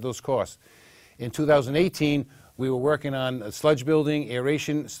offset those costs. In 2018, we were working on a sludge building,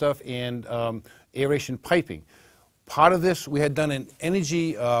 aeration stuff, and aeration piping. Part of this, we had done an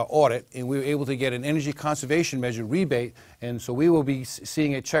energy audit, and we were able to get an energy conservation measure rebate, and so we will be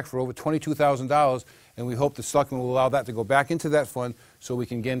seeing a check for over $22,000, and we hope the selectmen will allow that to go back into that fund so we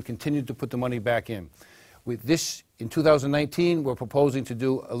can, again, continue to put the money back in. With this, in 2019, we're proposing to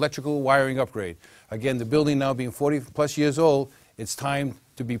do electrical wiring upgrade. Again, the building now being 40-plus years old, it's time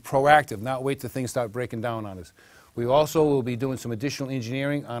to be proactive, not wait till things start breaking down on us. We also will be doing some additional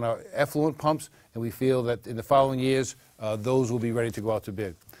engineering on our effluent pumps, and we feel that in the following years, those will be ready to go out to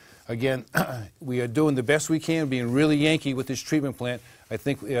bid. Again, we are doing the best we can, being really Yankee with this treatment plant. I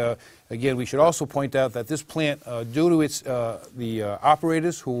think, again, we should also point out that this plant, due to its, the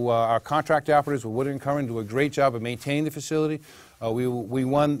operators who are contract operators with Woodard & Curran, do a great job of maintaining the facility. We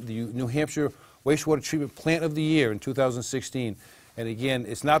won the New Hampshire Wastewater Treatment Plant of the Year in 2016. And again,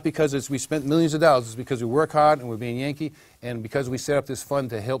 it's not because we spent millions of dollars, it's because we work hard and we're being Yankee, and because we set up this fund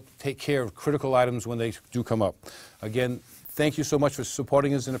to help take care of critical items when they do come up. Again, thank you so much for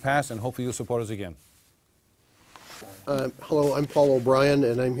supporting us in the past, and hopefully you'll support us again. Hello, I'm Paul O'Brien,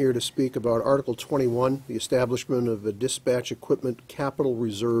 and I'm here to speak about Article 21, the establishment of a Dispatch Equipment Capital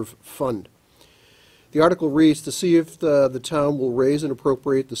Reserve Fund. The article reads, to see if the town will raise and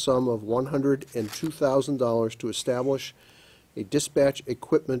appropriate the sum of $102,000 to establish a dispatch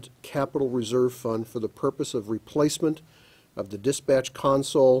equipment capital reserve fund for the purpose of replacement of the dispatch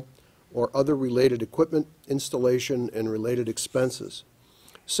console or other related equipment, installation, and related expenses.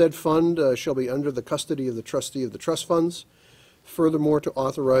 Said fund shall be under the custody of the trustee of the trust funds. Furthermore, to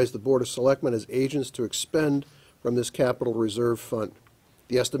authorize the Board of Selectmen as agents to expend from this capital reserve fund.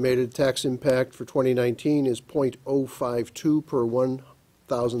 The estimated tax impact for 2019 is .052 per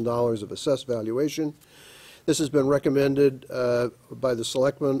 $1,000 of assessed valuation. This has been recommended by the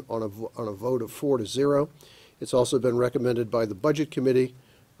Selectmen on a vote of 4-0. It's also been recommended by the Budget Committee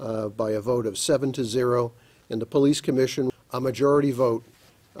by a vote of 7-0, and the Police Commission. A majority vote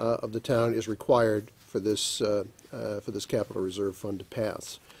of the town is required for this capital reserve fund to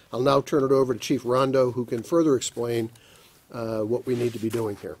pass. I'll now turn it over to Chief Rondo, who can further explain what we need to be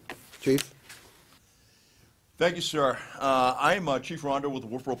doing here. Chief? Thank you, sir. I'm Chief Rondo with the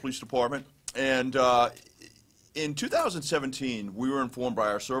Wolfeboro Police Department, and in 2017, we were informed by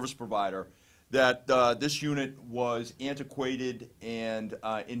our service provider that this unit was antiquated and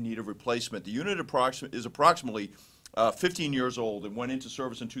in need of replacement. The unit is approximately 15 years old and went into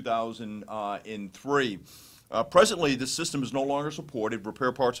service in 2003. Presently, this system is no longer supported,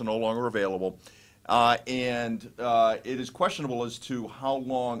 repair parts are no longer available, and it is questionable as to how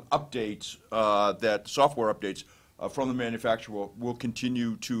long updates, that software updates from the manufacturer will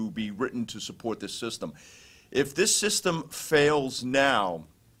continue to be written to support this system. If this system fails now,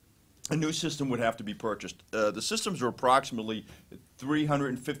 a new system would have to be purchased. The systems are approximately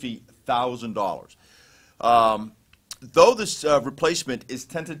 $350,000. Though this replacement is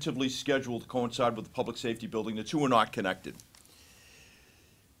tentatively scheduled to coincide with the public safety building, the two are not connected.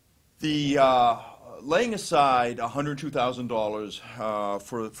 The laying aside $102,000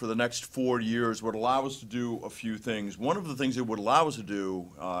 for the next 4 years would allow us to do a few things. One of the things it would allow us to do,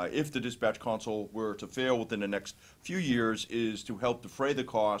 if the dispatch console were to fail within the next few years, is to help defray the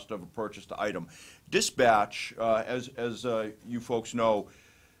cost of a purchased item. Dispatch, as you folks know,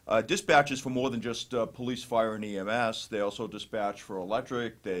 dispatches for more than just police, fire, and EMS. They also dispatch for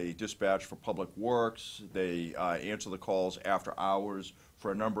electric, they dispatch for public works, they answer the calls after hours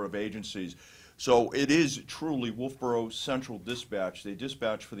for a number of agencies. So it is truly Wolfeboro Central Dispatch. They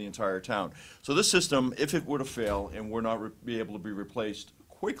dispatch for the entire town. So this system, if it were to fail and were not be able to be replaced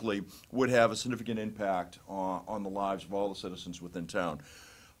quickly, would have a significant impact on the lives of all the citizens within town.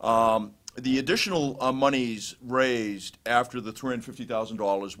 The additional monies raised after the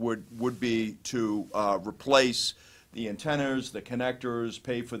 $350,000 would be to replace the antennas, the connectors,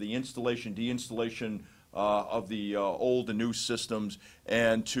 pay for the installation, deinstallation of the old and new systems,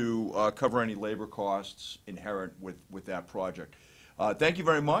 and to cover any labor costs inherent with that project. Thank you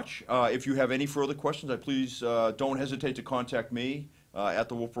very much. If you have any further questions, please don't hesitate to contact me at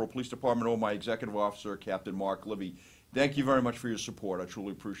the Wolfeboro Police Department or my executive officer, Captain Mark Libby. Thank you very much for your support. I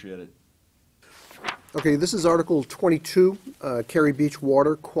truly appreciate it. Okay, this is Article 22, Cary Beach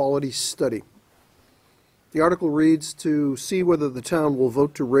Water Quality Study. The article reads, to see whether the town will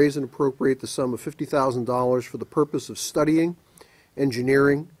vote to raise and appropriate the sum of $50,000 for the purpose of studying,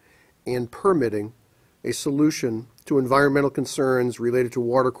 engineering, and permitting a solution to environmental concerns related to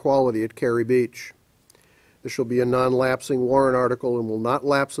water quality at Cary Beach. This shall be a non-lapsing warrant article and will not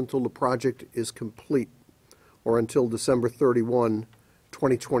lapse until the project is complete or until December 31,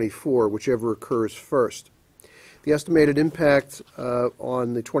 2024, whichever occurs first. The estimated impact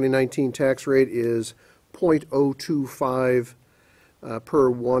on the 2019 tax rate is 0.025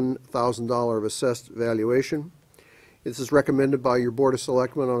 per $1,000 of assessed valuation. This is recommended by your Board of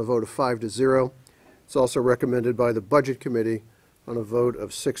Selectmen on a vote of 5-0. It's also recommended by the Budget Committee on a vote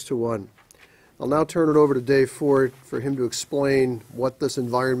of 6-1. I'll now turn it over to Dave Ford for him to explain what this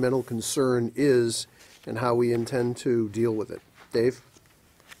environmental concern is and how we intend to deal with it. Dave?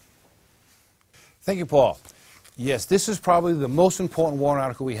 Thank you, Paul. Yes, this is probably the most important warrant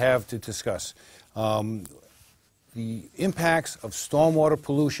article we have to discuss. The impacts of stormwater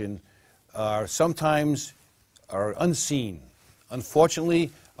pollution are sometimes unseen.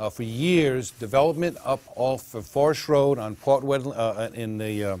 Unfortunately, for years, development up off of Forest Road on Port Wetland, in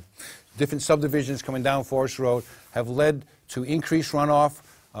the different subdivisions coming down Forest Road have led to increased runoff.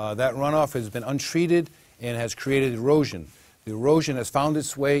 That runoff has been untreated and has created erosion. The erosion has found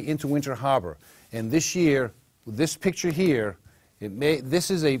its way into Winter Harbor. And this year, this picture here, this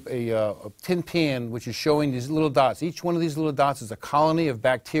is a tin pan which is showing these little dots. Each one of these little dots is a colony of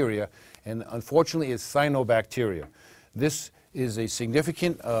bacteria, and unfortunately it's cyanobacteria. This is a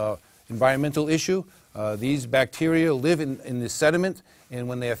significant environmental issue. These bacteria live in the sediment, and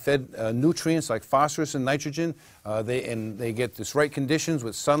when they are fed nutrients like phosphorus and nitrogen, they get this right conditions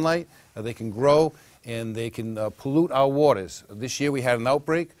with sunlight, they can grow and they can pollute our waters. This year we had an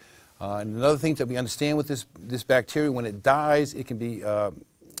outbreak. And another thing that we understand with this bacteria, when it dies, it can be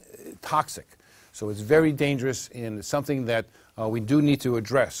toxic. So it's very dangerous, and it's something that we do need to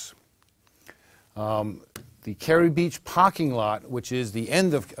address. The Cary Beach parking lot, which is the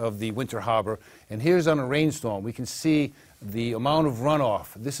end of the Winter Harbor, and here's on a rainstorm, we can see the amount of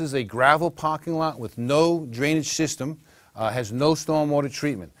runoff. This is a gravel parking lot with no drainage system, has no stormwater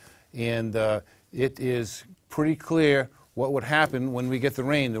treatment. And it is pretty clear what would happen when we get the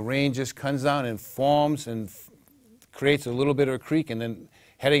rain. The rain just comes down and forms and creates a little bit of a creek, and then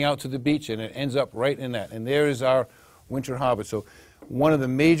heading out to the beach, and it ends up right in that. And there is our Winter Harbor. So one of the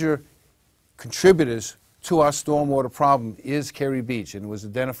major contributors to our stormwater problem is Cary Beach, and it was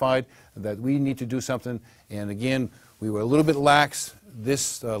identified that we need to do something. And again, we were a little bit lax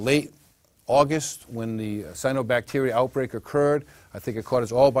this late August when the cyanobacteria outbreak occurred. I think it caught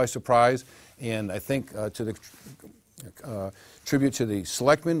us all by surprise, and I think to the tribute to the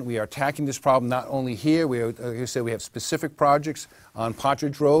selectmen, we are attacking this problem not only here. Like I said, we have specific projects on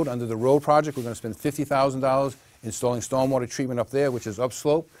Partridge Road under the road project. We're going to spend $50,000 installing stormwater treatment up there, which is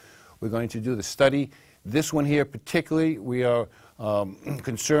upslope. We're going to do the study This one here particularly, we are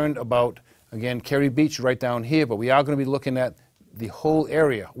concerned about, again, Kerry Beach right down here, but we are going to be looking at the whole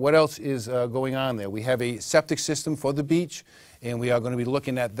area. What else is going on there? We have a septic system for the beach, and we are going to be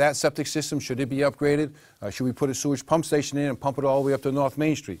looking at that septic system. Should it be upgraded? Should we put a sewage pump station in and pump it all the way up to North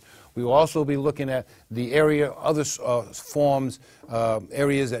Main Street? We will also be looking at the area, other forms,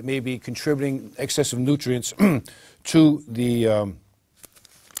 areas that may be contributing excessive nutrients to the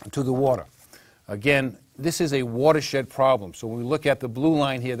water. Again, this is a watershed problem. So when we look at the blue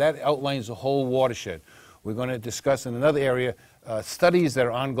line here, that outlines the whole watershed. We're going to discuss in another area studies that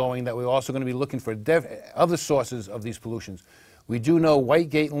are ongoing that we're also going to be looking for other sources of these pollutions. We do know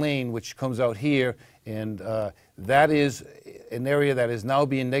Whitegate Lane, which comes out here, and that is an area that is now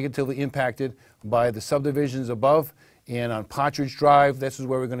being negatively impacted by the subdivisions above. And on Partridge Drive, this is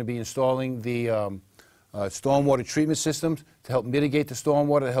where we're going to be installing the stormwater treatment systems to help mitigate the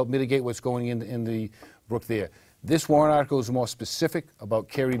stormwater, to help mitigate what's going in the brook there. This warrant article is more specific about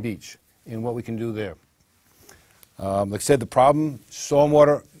Kerry Beach and what we can do there. Like I said, the problem,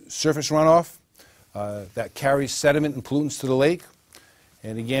 stormwater surface runoff that carries sediment and pollutants to the lake.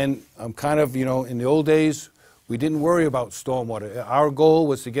 And again, I'm kind of, in the old days, we didn't worry about stormwater. Our goal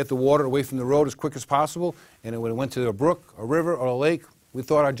was to get the water away from the road as quick as possible, and when it went to a brook, a river, or a lake, we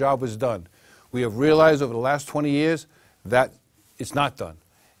thought our job was done. We have realized over the last 20 years that it's not done.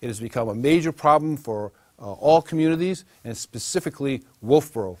 It has become a major problem for all communities, and specifically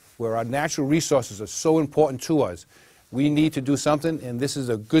Wolfeboro, where our natural resources are so important to us. We need to do something, and this is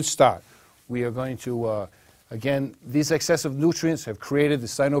a good start. We are going to, again, these excessive nutrients have created the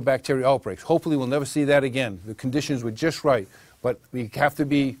cyanobacteria outbreaks. Hopefully we'll never see that again. The conditions were just right, but we have to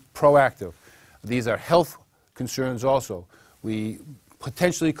be proactive. These are health concerns also. We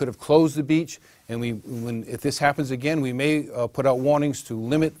potentially could have closed the beach, and if this happens again, we may put out warnings to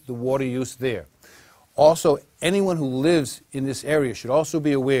limit the water use there. Also, anyone who lives in this area should also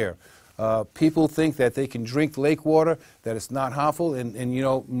be aware. People think that they can drink lake water, that it's not harmful,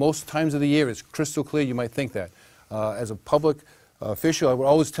 and most times of the year it's crystal clear. You might think that. As a public official, I would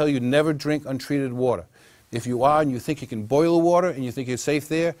always tell you never drink untreated water. If you are and you think you can boil the water and you think you're safe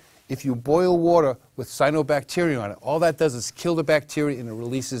there, if you boil water with cyanobacteria on it, all that does is kill the bacteria and it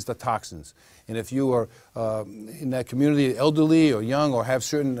releases the toxins. And if you are in that community, elderly or young or have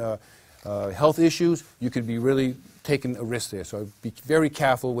certain health issues, you could be really taking a risk there. So be very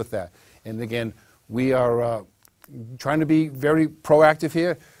careful with that. And again, we are trying to be very proactive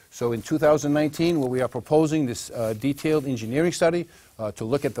here. So in 2019, where we are proposing this detailed engineering study to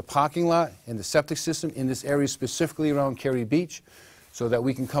look at the parking lot and the septic system in this area specifically around Kerry Beach, so that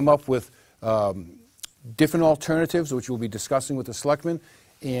we can come up with different alternatives, which we'll be discussing with the selectmen,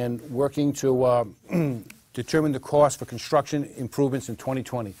 and working to determine the cost for construction improvements in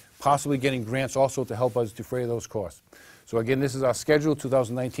 2020, possibly getting grants also to help us defray those costs. So again, this is our schedule,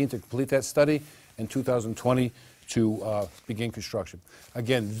 2019 to complete that study, and 2020 to begin construction.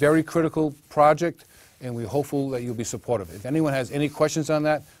 Again, very critical project, and we're hopeful that you'll be supportive. If anyone has any questions on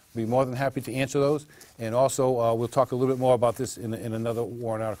that, we'll be more than happy to answer those. And also, we'll talk a little bit more about this in another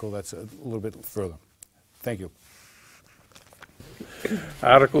warrant article that's a little bit further. Thank you.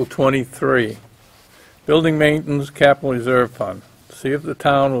 Article 23, Building Maintenance Capital Reserve Fund. See if the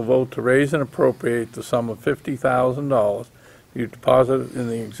town will vote to raise and appropriate the sum of $50,000 to be deposited in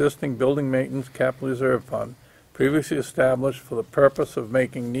the existing Building Maintenance Capital Reserve Fund, previously established for the purpose of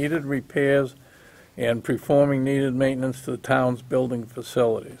making needed repairs and performing needed maintenance to the town's building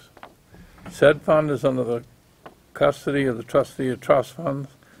facilities. Said fund is under the custody of the trustee of trust funds.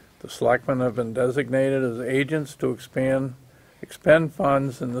 The selectmen have been designated as agents to expend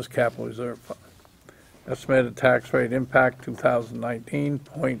funds in this capital reserve fund. Estimated tax rate impact 2019,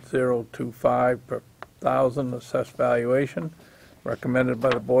 0.025 per thousand assessed valuation. Recommended by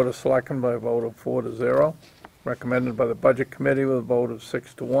the Board of Selectmen by a vote of 4-0. Recommended by the Budget Committee with a vote of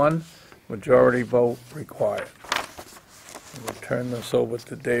 6-1. Majority vote required. We'll turn this over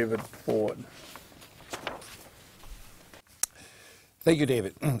to David Ford. Thank you,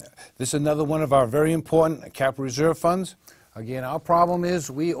 David. This is another one of our very important capital reserve funds. Again, our problem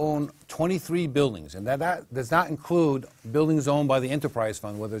is we own 23 buildings, and that does not include buildings owned by the enterprise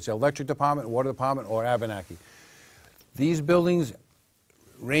fund, whether it's the electric department, water department, or Abenaki. These buildings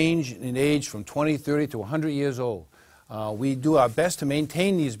range in age from 20, 30 to 100 years old. We do our best to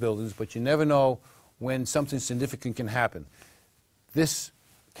maintain these buildings, but you never know when something significant can happen. This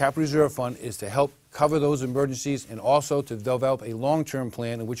capital reserve fund is to help cover those emergencies and also to develop a long-term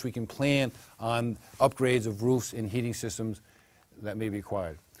plan in which we can plan on upgrades of roofs and heating systems that may be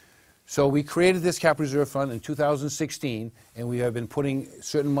required. So we created this capital reserve fund in 2016, and we have been putting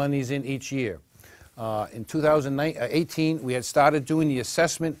certain monies in each year. In 2018, we had started doing the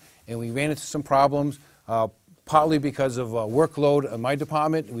assessment, and we ran into some problems, partly because of workload in my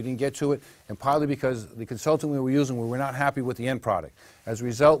department, we didn't get to it, and partly because the consultant we were using, we were not happy with the end product. As a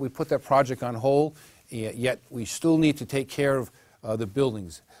result, we put that project on hold, yet we still need to take care of the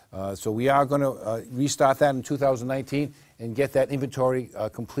buildings. So we are going to restart that in 2019 and get that inventory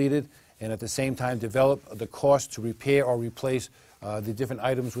completed, and at the same time develop the cost to repair or replace the different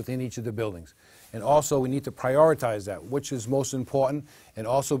items within each of the buildings. And also we need to prioritize that, which is most important, and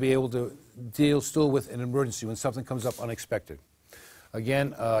also be able to deal still with an emergency when something comes up unexpected.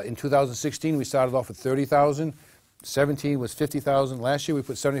 Again, in 2016 we started off with $30,000. 17 was $50,000. Last year we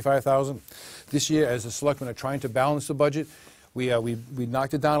put $75,000. This year, as the selectmen are trying to balance the budget, we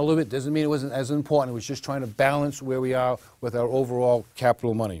knocked it down a little bit. Doesn't mean it wasn't as important. It was just trying to balance where we are with our overall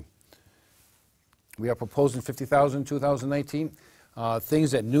capital money. We are proposing $50,000 in 2019.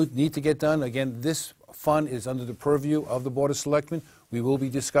 Things that need to get done. Again, this fund is under the purview of the Board of Selectmen. We will be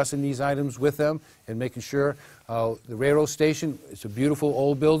discussing these items with them and making sure the railroad station, it's a beautiful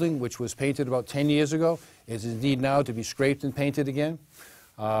old building which was painted about 10 years ago, is in need now to be scraped and painted again.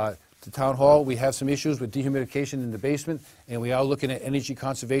 The town hall, we have some issues with dehumidification in the basement, and we are looking at energy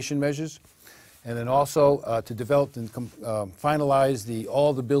conservation measures. And then also to develop and finalize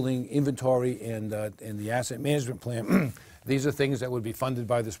all the building inventory and the asset management plan. These are things that would be funded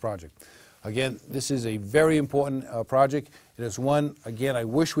by this project. Again, this is a very important project. It is one, again, I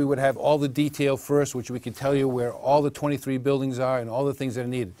wish we would have all the detail first, which we can tell you where all the 23 buildings are and all the things that are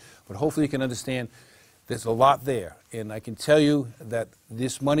needed. But hopefully you can understand there's a lot there. And I can tell you that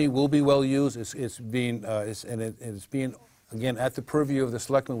this money will be well used. It's being, again, at the purview of the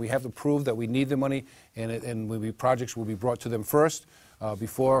selectmen. We have to prove that we need the money, and projects will be brought to them first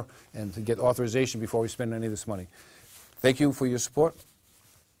before, and to get authorization before we spend any of this money. Thank you for your support.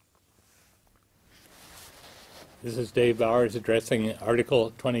 This is Dave Bowers addressing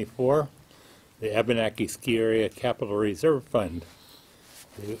Article 24, the Abenaki Ski Area Capital Reserve Fund.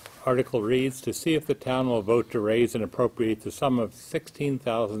 The article reads, to see if the town will vote to raise and appropriate the sum of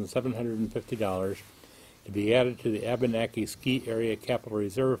 $16,750 to be added to the Abenaki Ski Area Capital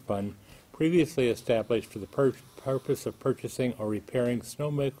Reserve Fund previously established for the purpose of purchasing or repairing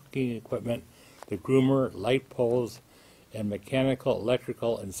snowmaking equipment, the groomer, light poles, and mechanical,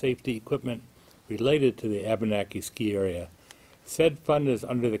 electrical, and safety equipment related to the Abenaki ski area. Said fund is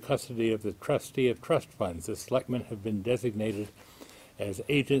under the custody of the trustee of trust funds. The selectmen have been designated as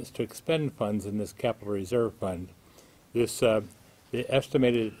agents to expend funds in this capital reserve fund. This the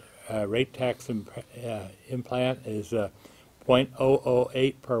estimated rate tax implant is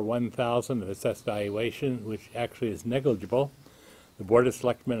 0.008 per 1,000 of assessed valuation, which actually is negligible. The Board of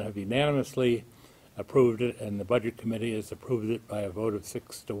Selectmen have unanimously approved it, and the Budget Committee has approved it by a vote of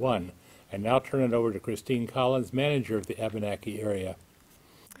 6-1. I now turn it over to Christine Collins, manager of the Abenaki area.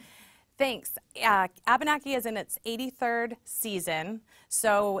 Thanks. Abenaki is in its 83rd season.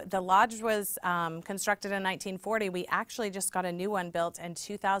 So the lodge was constructed in 1940. We actually just got a new one built in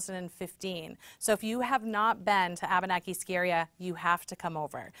 2015. So if you have not been to Abenaki Ski Area, you have to come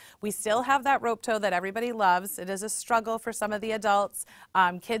over. We still have that rope tow that everybody loves. It is a struggle for some of the adults.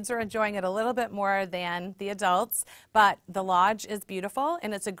 Kids are enjoying it a little bit more than the adults, but the lodge is beautiful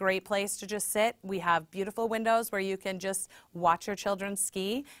and it's a great place to just sit. We have beautiful windows where you can just watch your children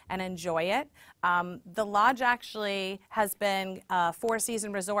ski and enjoy it. The lodge actually has been a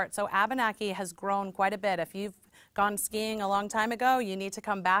four-season resort, so Abenaki has grown quite a bit. If you've gone skiing a long time ago, you need to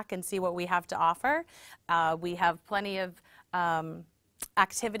come back and see what we have to offer. We have plenty of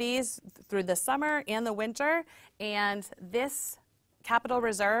activities through the summer and the winter, and this Capital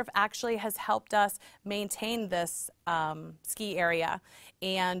Reserve actually has helped us maintain this ski area.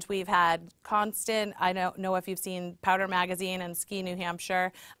 And we've had constant, I don't know if you've seen Powder Magazine and Ski New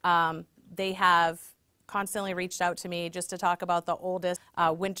Hampshire, they have constantly reached out to me just to talk about the oldest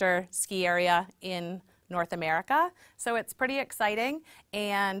winter ski area in North America. So it's pretty exciting,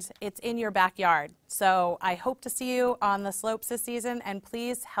 and it's in your backyard. So I hope to see you on the slopes this season, and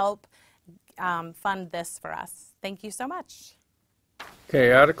please help fund this for us. Thank you so much.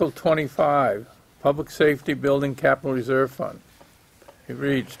 Okay, Article 25, Public Safety Building Capital Reserve Fund. It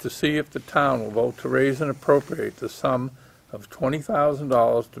reads, to see if the town will vote to raise and appropriate the sum of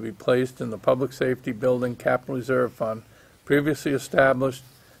 $20,000 to be placed in the Public Safety Building Capital Reserve Fund previously established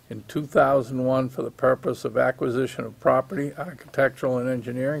in 2001 for the purpose of acquisition of property, architectural and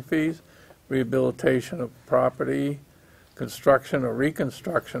engineering fees, rehabilitation of property, construction or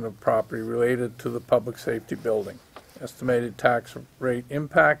reconstruction of property related to the public safety building. Estimated tax rate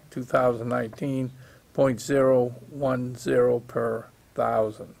impact 2019 0.010 per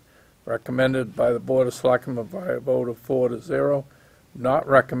thousand. recommended by the Board of Selectmen by a vote of 4-0, not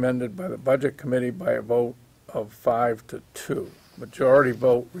recommended by the Budget Committee by a vote of 5-2. Majority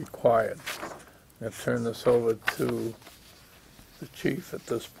vote required. I'm going to turn this over to the chief at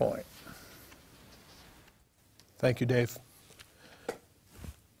this point. Thank you, Dave.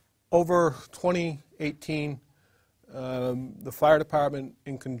 Over 2018, the fire department,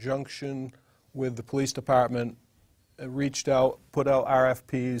 in conjunction with the police department, reached out, put out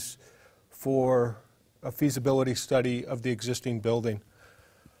RFPs for a feasibility study of the existing building.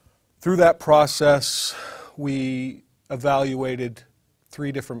 Through that process, we evaluated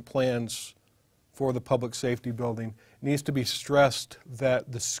 3 different plans for the public safety building. It needs to be stressed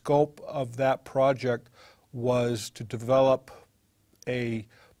that the scope of that project was to develop a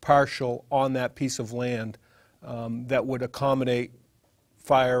partial on that piece of land that would accommodate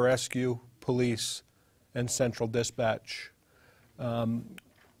fire rescue, police, and central dispatch.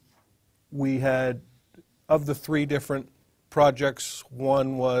 We had, of the 3 different projects,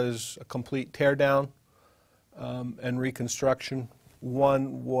 one was a complete tear down and reconstruction.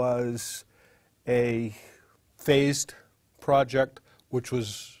 One was a phased project, which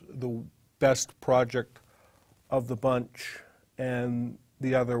was the best project of the bunch, and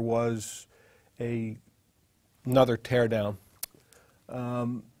the other was another tear down.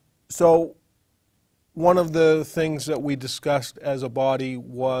 So one of the things that we discussed as a body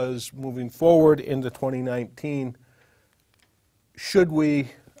was, moving forward into 2019, should we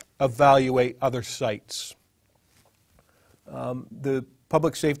evaluate other sites? The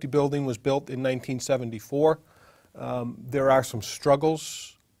public safety building was built in 1974. There are some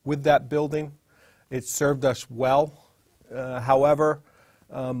struggles with that building. It served us well. However,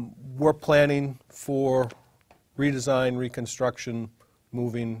 we're planning for redesign, reconstruction,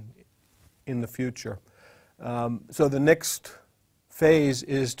 moving in the future. So the next phase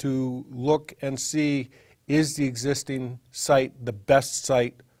is to look and see, is the existing site the best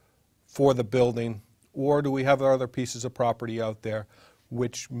site for the building, or do we have other pieces of property out there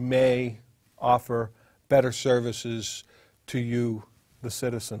which may offer better services to you, the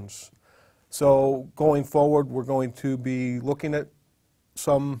citizens? So going forward, we're going to be looking at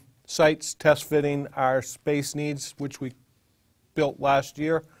some sites, test fitting our space needs, which we built last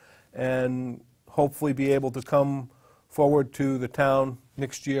year, and hopefully be able to come forward to the town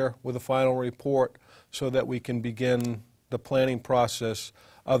next year with a final report so that we can begin the planning process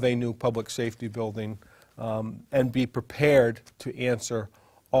of a new public safety building and be prepared to answer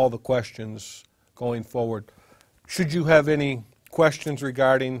all the questions going forward. Should you have any questions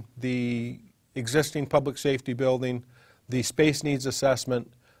regarding the existing public safety building, the space needs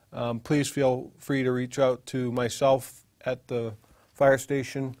assessment, please feel free to reach out to myself at the fire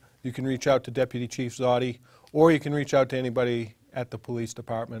station. You can reach out to Deputy Chief Zotti, or you can reach out to anybody at the police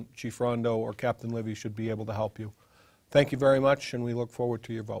department. Chief Rondo or Captain Livy should be able to help you. Thank you very much, and we look forward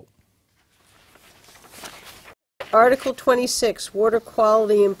to your vote. Article 26, Water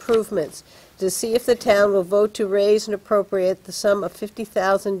Quality Improvements, to see if the town will vote to raise and appropriate the sum of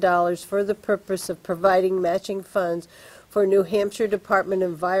 $50,000 for the purpose of providing matching funds for New Hampshire Department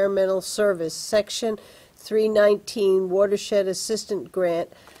of Environmental Service, Section 319 Watershed Assistant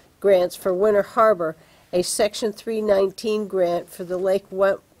Grants for Winter Harbor, a Section 319 grant for the Lake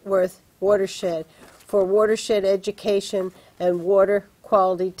Wentworth watershed for watershed education and water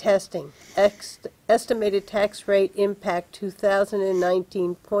quality testing. Estimated tax rate impact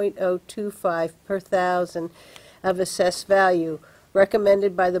 2019 .025 per thousand of assessed value.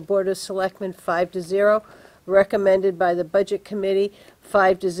 Recommended by the Board of Selectmen 5-0. Recommended by the Budget Committee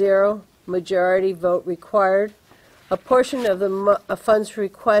 5-0. Majority vote required. A portion of the funds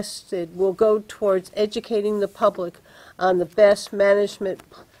requested will go towards educating the public on the best management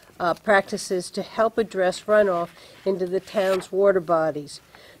practices to help address runoff into the town's water bodies,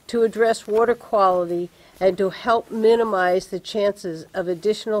 to address water quality, and to help minimize the chances of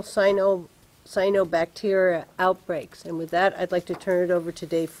additional cyanobacteria outbreaks. And with that, I'd like to turn it over to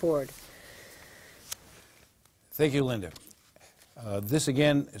Dave Ford. Thank you, Linda. This,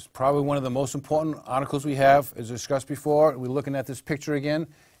 again, is probably one of the most important articles we have. As discussed before, we're looking at this picture again.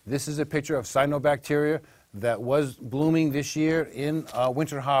 This is a picture of cyanobacteria that was blooming this year in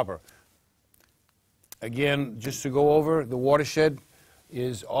Winter Harbor. Again, just to go over, the watershed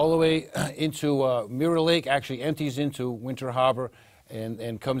is all the way into Mirror Lake, actually empties into Winter Harbor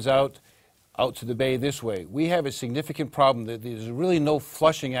and comes out to the bay this way. We have a significant problem that there's really no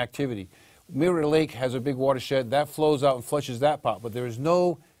flushing activity. Mirror Lake has a big watershed that flows out and flushes that part, but there is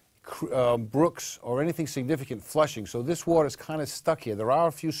no brooks or anything significant flushing. So this water is kind of stuck here. There are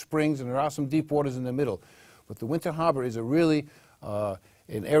a few springs and there are some deep waters in the middle, but the Winter Harbor is a really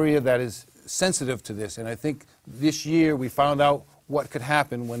an area that is sensitive to this. And I think this year we found out what could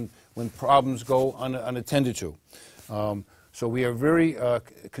happen when problems go unattended to. So we are very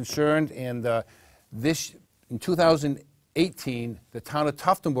concerned, and in 2018, the town of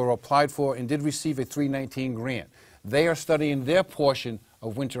Tuftonboro applied for and did receive a 319 grant. They are studying their portion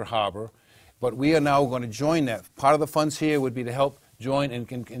of Winter Harbor, but we are now going to join that. Part of the funds here would be to help join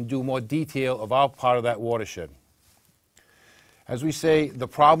and do more detail of our part of that watershed. As we say, the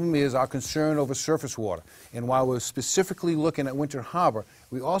problem is our concern over surface water. And while we're specifically looking at Winter Harbor,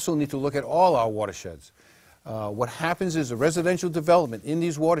 we also need to look at all our watersheds. What happens is a residential development in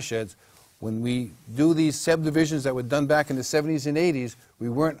these watersheds, when we do these subdivisions that were done back in the 70s and 80s, we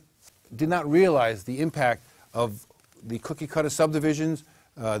did not realize the impact of the cookie-cutter subdivisions,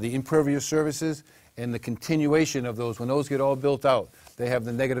 the impervious services, and the continuation of those. When those get all built out, they have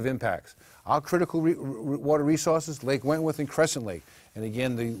the negative impacts. Our critical water resources, Lake Wentworth and Crescent Lake. And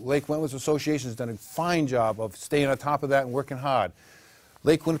again, the Lake Wentworth Association has done a fine job of staying on top of that and working hard.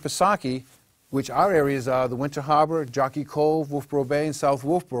 Lake Winnipesaukee, which our areas are, the Winter Harbor, Jockey Cove, Wolfeboro Bay, and South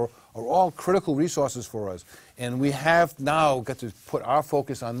Wolfeboro, are all critical resources for us. And we have now got to put our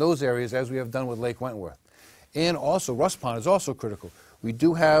focus on those areas as we have done with Lake Wentworth. And also, Russ Pond is also critical. We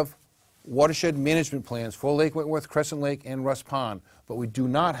do have watershed management plans for Lake Wentworth, Crescent Lake, and Russ Pond, but we do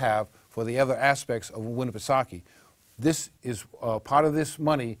not have for the other aspects of Winnipesaukee. This is part of this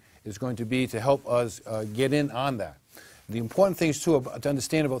money is going to be to help us get in on that. The important things, too, to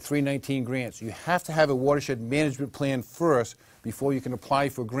understand about 319 grants, you have to have a watershed management plan first before you can apply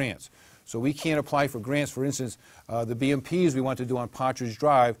for grants. So we can't apply for grants. For instance, the BMPs we want to do on Partridge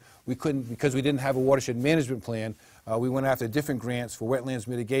Drive, we couldn't because we didn't have a watershed management plan. We went after different grants for wetlands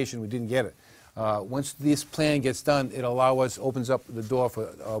mitigation. We didn't get it. Once this plan gets done, it opens up the door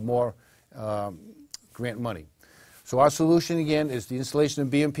for more grant money. So our solution, again, is the installation of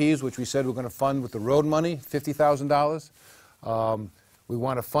BMPs, which we said we're going to fund with the road money, $50,000. We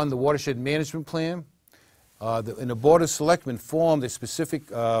want to fund the watershed management plan. And the Board of Selectmen formed a specific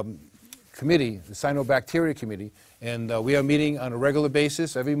committee, the Cyanobacteria Committee, and we are meeting on a regular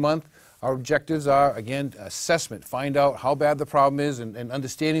basis every month. Our objectives are, again, assessment, find out how bad the problem is and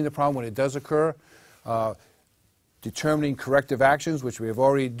understanding the problem when it does occur, determining corrective actions, which we have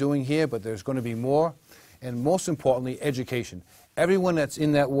already doing here, but there's going to be more, and most importantly, education. Everyone that's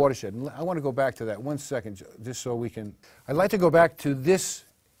in that watershed, and I want to go back to that 1 second, just so we can, I'd like to go back to this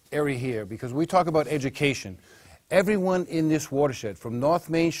area here, because when we talk about education, everyone in this watershed, from North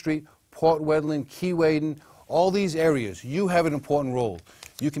Main Street, Port Wedland, Keewaydon, all these areas, you have an important role.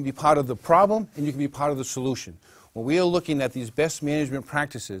 You can be part of the problem, and you can be part of the solution. When we are looking at these best management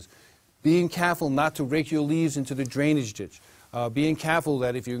practices, being careful not to rake your leaves into the drainage ditch, being careful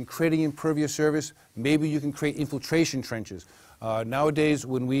that if you're creating impervious surface, maybe you can create infiltration trenches. Nowadays,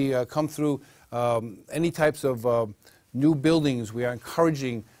 when we come through any types of new buildings, we are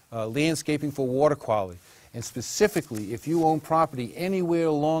encouraging landscaping for water quality. And specifically, if you own property anywhere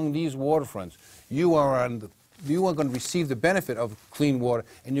along these waterfronts, you are going to receive the benefit of clean water,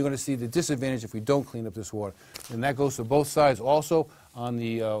 and you're going to see the disadvantage if we don't clean up this water. And that goes to both sides. Also, on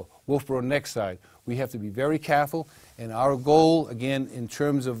the Wolfeboro Neck side, we have to be very careful. And our goal, again, in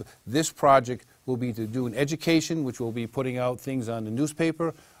terms of this project, will be to do an education, which will be putting out things on the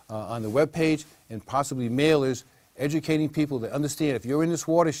newspaper, on the webpage, and possibly mailers, educating people to understand if you're in this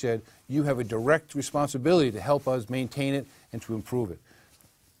watershed, you have a direct responsibility to help us maintain it and to improve it.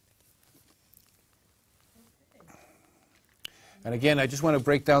 And again, I just want to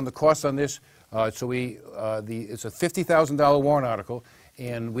break down the costs on this. It's a $50,000 warrant article,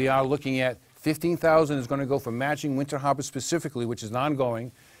 and we are looking at $15,000 is going to go for matching Winter Harbor specifically, which is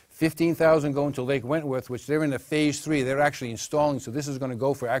ongoing. $15,000 going to Lake Wentworth, which they're in the phase 3. They're actually installing, so this is going to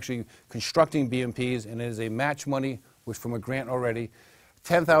go for actually constructing BMPs, and it is a match money, which from a grant already.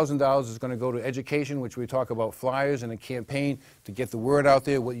 $10,000 is going to go to education, which we talk about flyers and a campaign to get the word out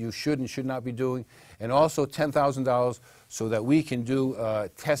there, what you should and should not be doing. And also $10,000 so that we can do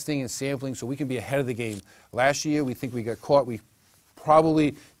testing and sampling so we can be ahead of the game. Last year, we think we got caught. We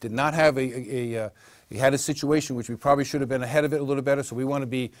probably did not have we had a situation which we probably should have been ahead of it a little better, so we want to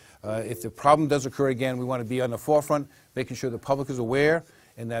be, if the problem does occur again, we want to be on the forefront, making sure the public is aware,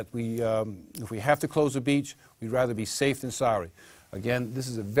 and that if we have to close the beach, we'd rather be safe than sorry. Again, this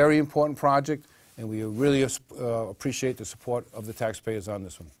is a very important project, and we really appreciate the support of the taxpayers on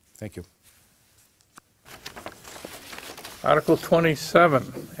this one. Thank you. Article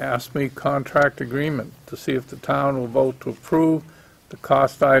 27, ask me contract agreement to see if the town will vote to approve the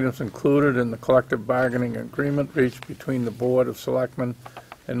cost items included in the collective bargaining agreement reached between the Board of Selectmen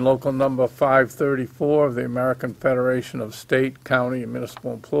and local number 534 of the American Federation of State, County, and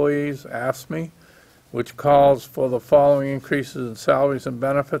Municipal Employees, AFSCME, which calls for the following increases in salaries and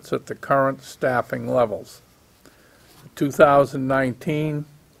benefits at the current staffing levels. 2019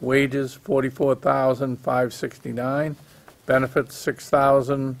 wages $44,569, benefits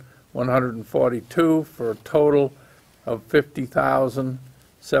 $6,142 for a total of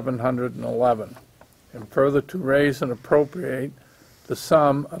 $50,711. And further to raise and appropriate the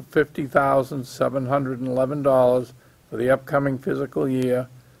sum of $50,711 for the upcoming fiscal year,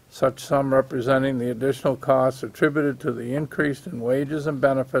 such sum representing the additional costs attributed to the increase in wages and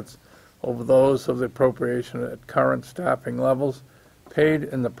benefits over those of the appropriation at current staffing levels paid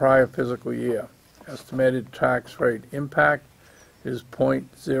in the prior fiscal year. Estimated tax rate impact is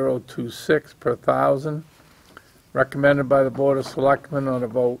 .026 per thousand. Recommended by the Board of Selectmen on a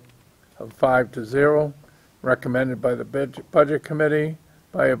vote of 5-0. Recommended by the Budget Committee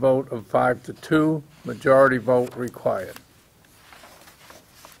by a vote of 5-2. Majority vote required.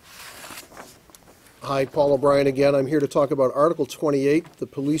 Hi, Paul O'Brien again. I'm here to talk about Article 28, the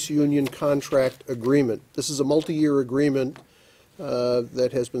Police Union Contract Agreement. This is a multi-year agreement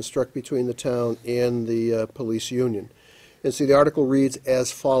that has been struck between the town and the police union. And see, the article reads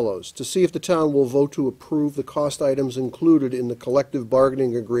as follows. To see if the town will vote to approve the cost items included in the collective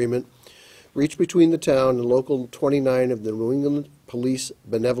bargaining agreement reached between the town and Local 29 of the New England Police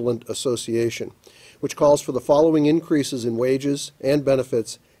Benevolent Association, which calls for the following increases in wages and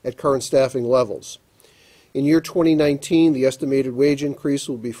benefits at current staffing levels. In year 2019, the estimated wage increase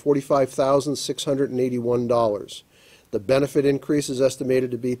will be $45,681. The benefit increase is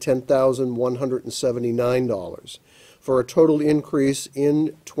estimated to be $10,179, for a total increase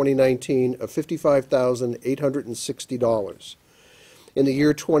in 2019 of $55,860. In the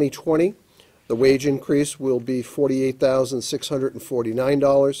year 2020, the wage increase will be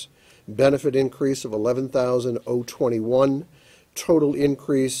 $48,649, benefit increase of $11,021, total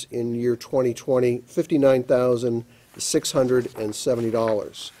increase in year 2020,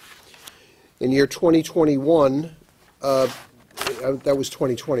 $59,670. In year 2021, that was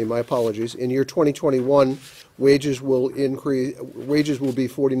 2020, my apologies. In year 2021, wages will be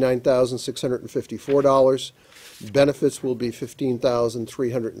 $49,654. Benefits will be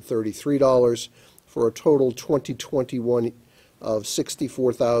 $15,333 for a total 2021 of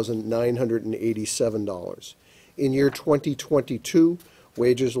 $64,987. In year 2022,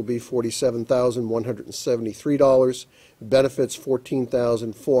 wages will be $47,173, benefits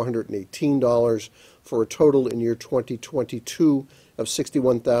 $14,418, for a total in year 2022 of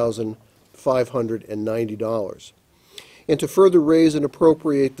 $61,590. And to further raise and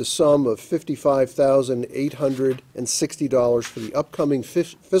appropriate the sum of $55,860 for the upcoming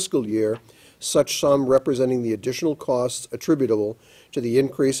fiscal year, such sum representing the additional costs attributable to the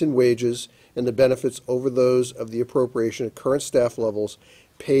increase in wages and the benefits over those of the appropriation at current staff levels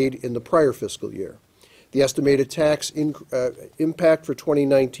paid in the prior fiscal year. The estimated tax impact for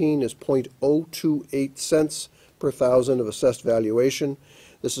 2019 is .028 cents per thousand of assessed valuation.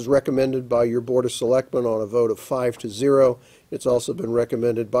 This is recommended by your Board of Selectmen on a vote of 5-0. It's also been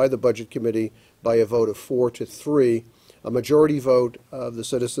recommended by the Budget Committee by a vote of 4-3. A majority vote of the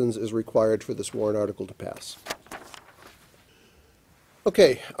citizens is required for this warrant article to pass.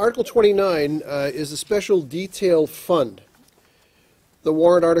 Okay, Article 29 is a special detail fund. The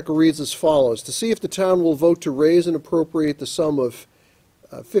warrant article reads as follows. To see if the town will vote to raise and appropriate the sum of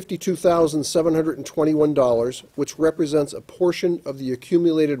 $52,721, which represents a portion of the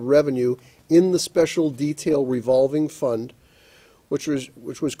accumulated revenue in the special detail revolving fund, which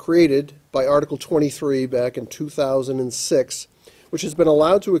was created by Article 23 back in 2006, which has been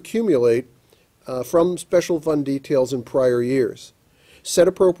allowed to accumulate from special fund details in prior years. Said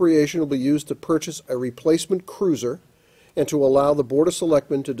appropriation will be used to purchase a replacement cruiser and to allow the Board of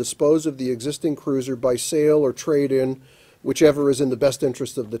Selectmen to dispose of the existing cruiser by sale or trade-in, whichever is in the best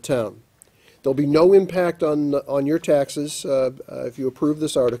interest of the town. There'll be no impact on your taxes if you approve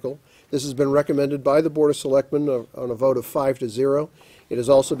this article. This has been recommended by the Board of Selectmen on a vote of 5-0. It has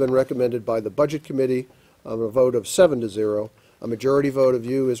also been recommended by the Budget Committee on a vote of 7-0. A majority vote of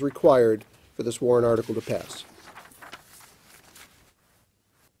you is required for this warrant article to pass.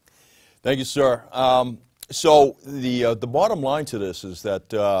 Thank you, sir. So the bottom line to this is that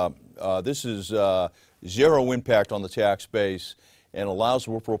this is zero impact on the tax base and allows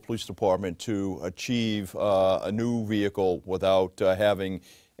the Wolfeboro Police Department to achieve a new vehicle without having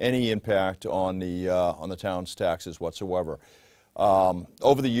any impact on the town's taxes whatsoever.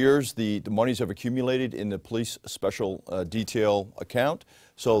 Over the years, the monies have accumulated in the police special detail account.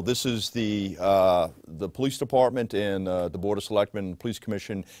 So this is the police department and the Board of Selectmen and Police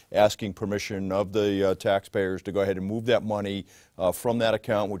Commission asking permission of the taxpayers to go ahead and move that money from that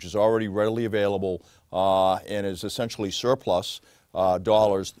account, which is already readily available and is essentially surplus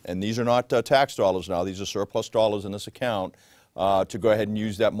dollars. And these are not tax dollars now. These are surplus dollars in this account to go ahead and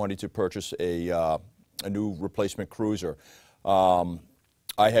use that money to purchase a new replacement cruiser. I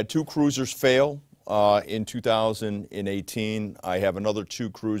had 2 cruisers fail in 2018. I have another 2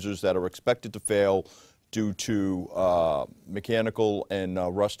 cruisers that are expected to fail due to mechanical and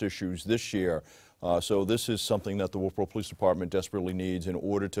rust issues this year. So this is something that the Wolfeboro Police Department desperately needs in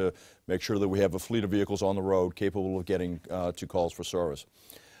order to make sure that we have a fleet of vehicles on the road capable of getting to calls for service.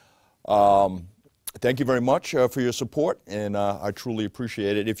 Thank you very much for your support, and I truly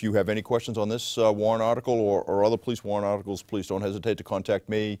appreciate it. If you have any questions on this warrant article or other police warrant articles, please don't hesitate to contact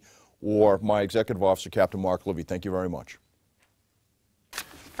me or my executive officer, Captain Mark Livy. Thank you very much.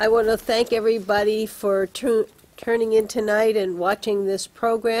 I want to thank everybody for turning in tonight and watching this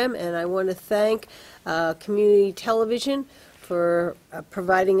program, and I want to thank Community Television for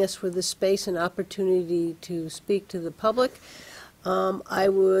providing us with the space and opportunity to speak to the public. I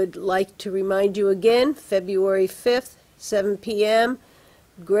would like to remind you again, February 5th, 7 p.m.,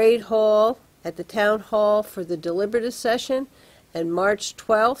 Great Hall at the Town Hall for the deliberative session, and March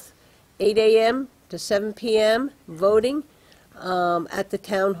 12th, 8 a.m. to 7 p.m., voting at the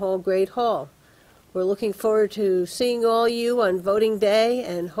Town Hall Great Hall. We're looking forward to seeing all you on voting day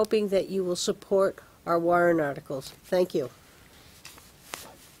and hoping that you will support our warrant articles. Thank you.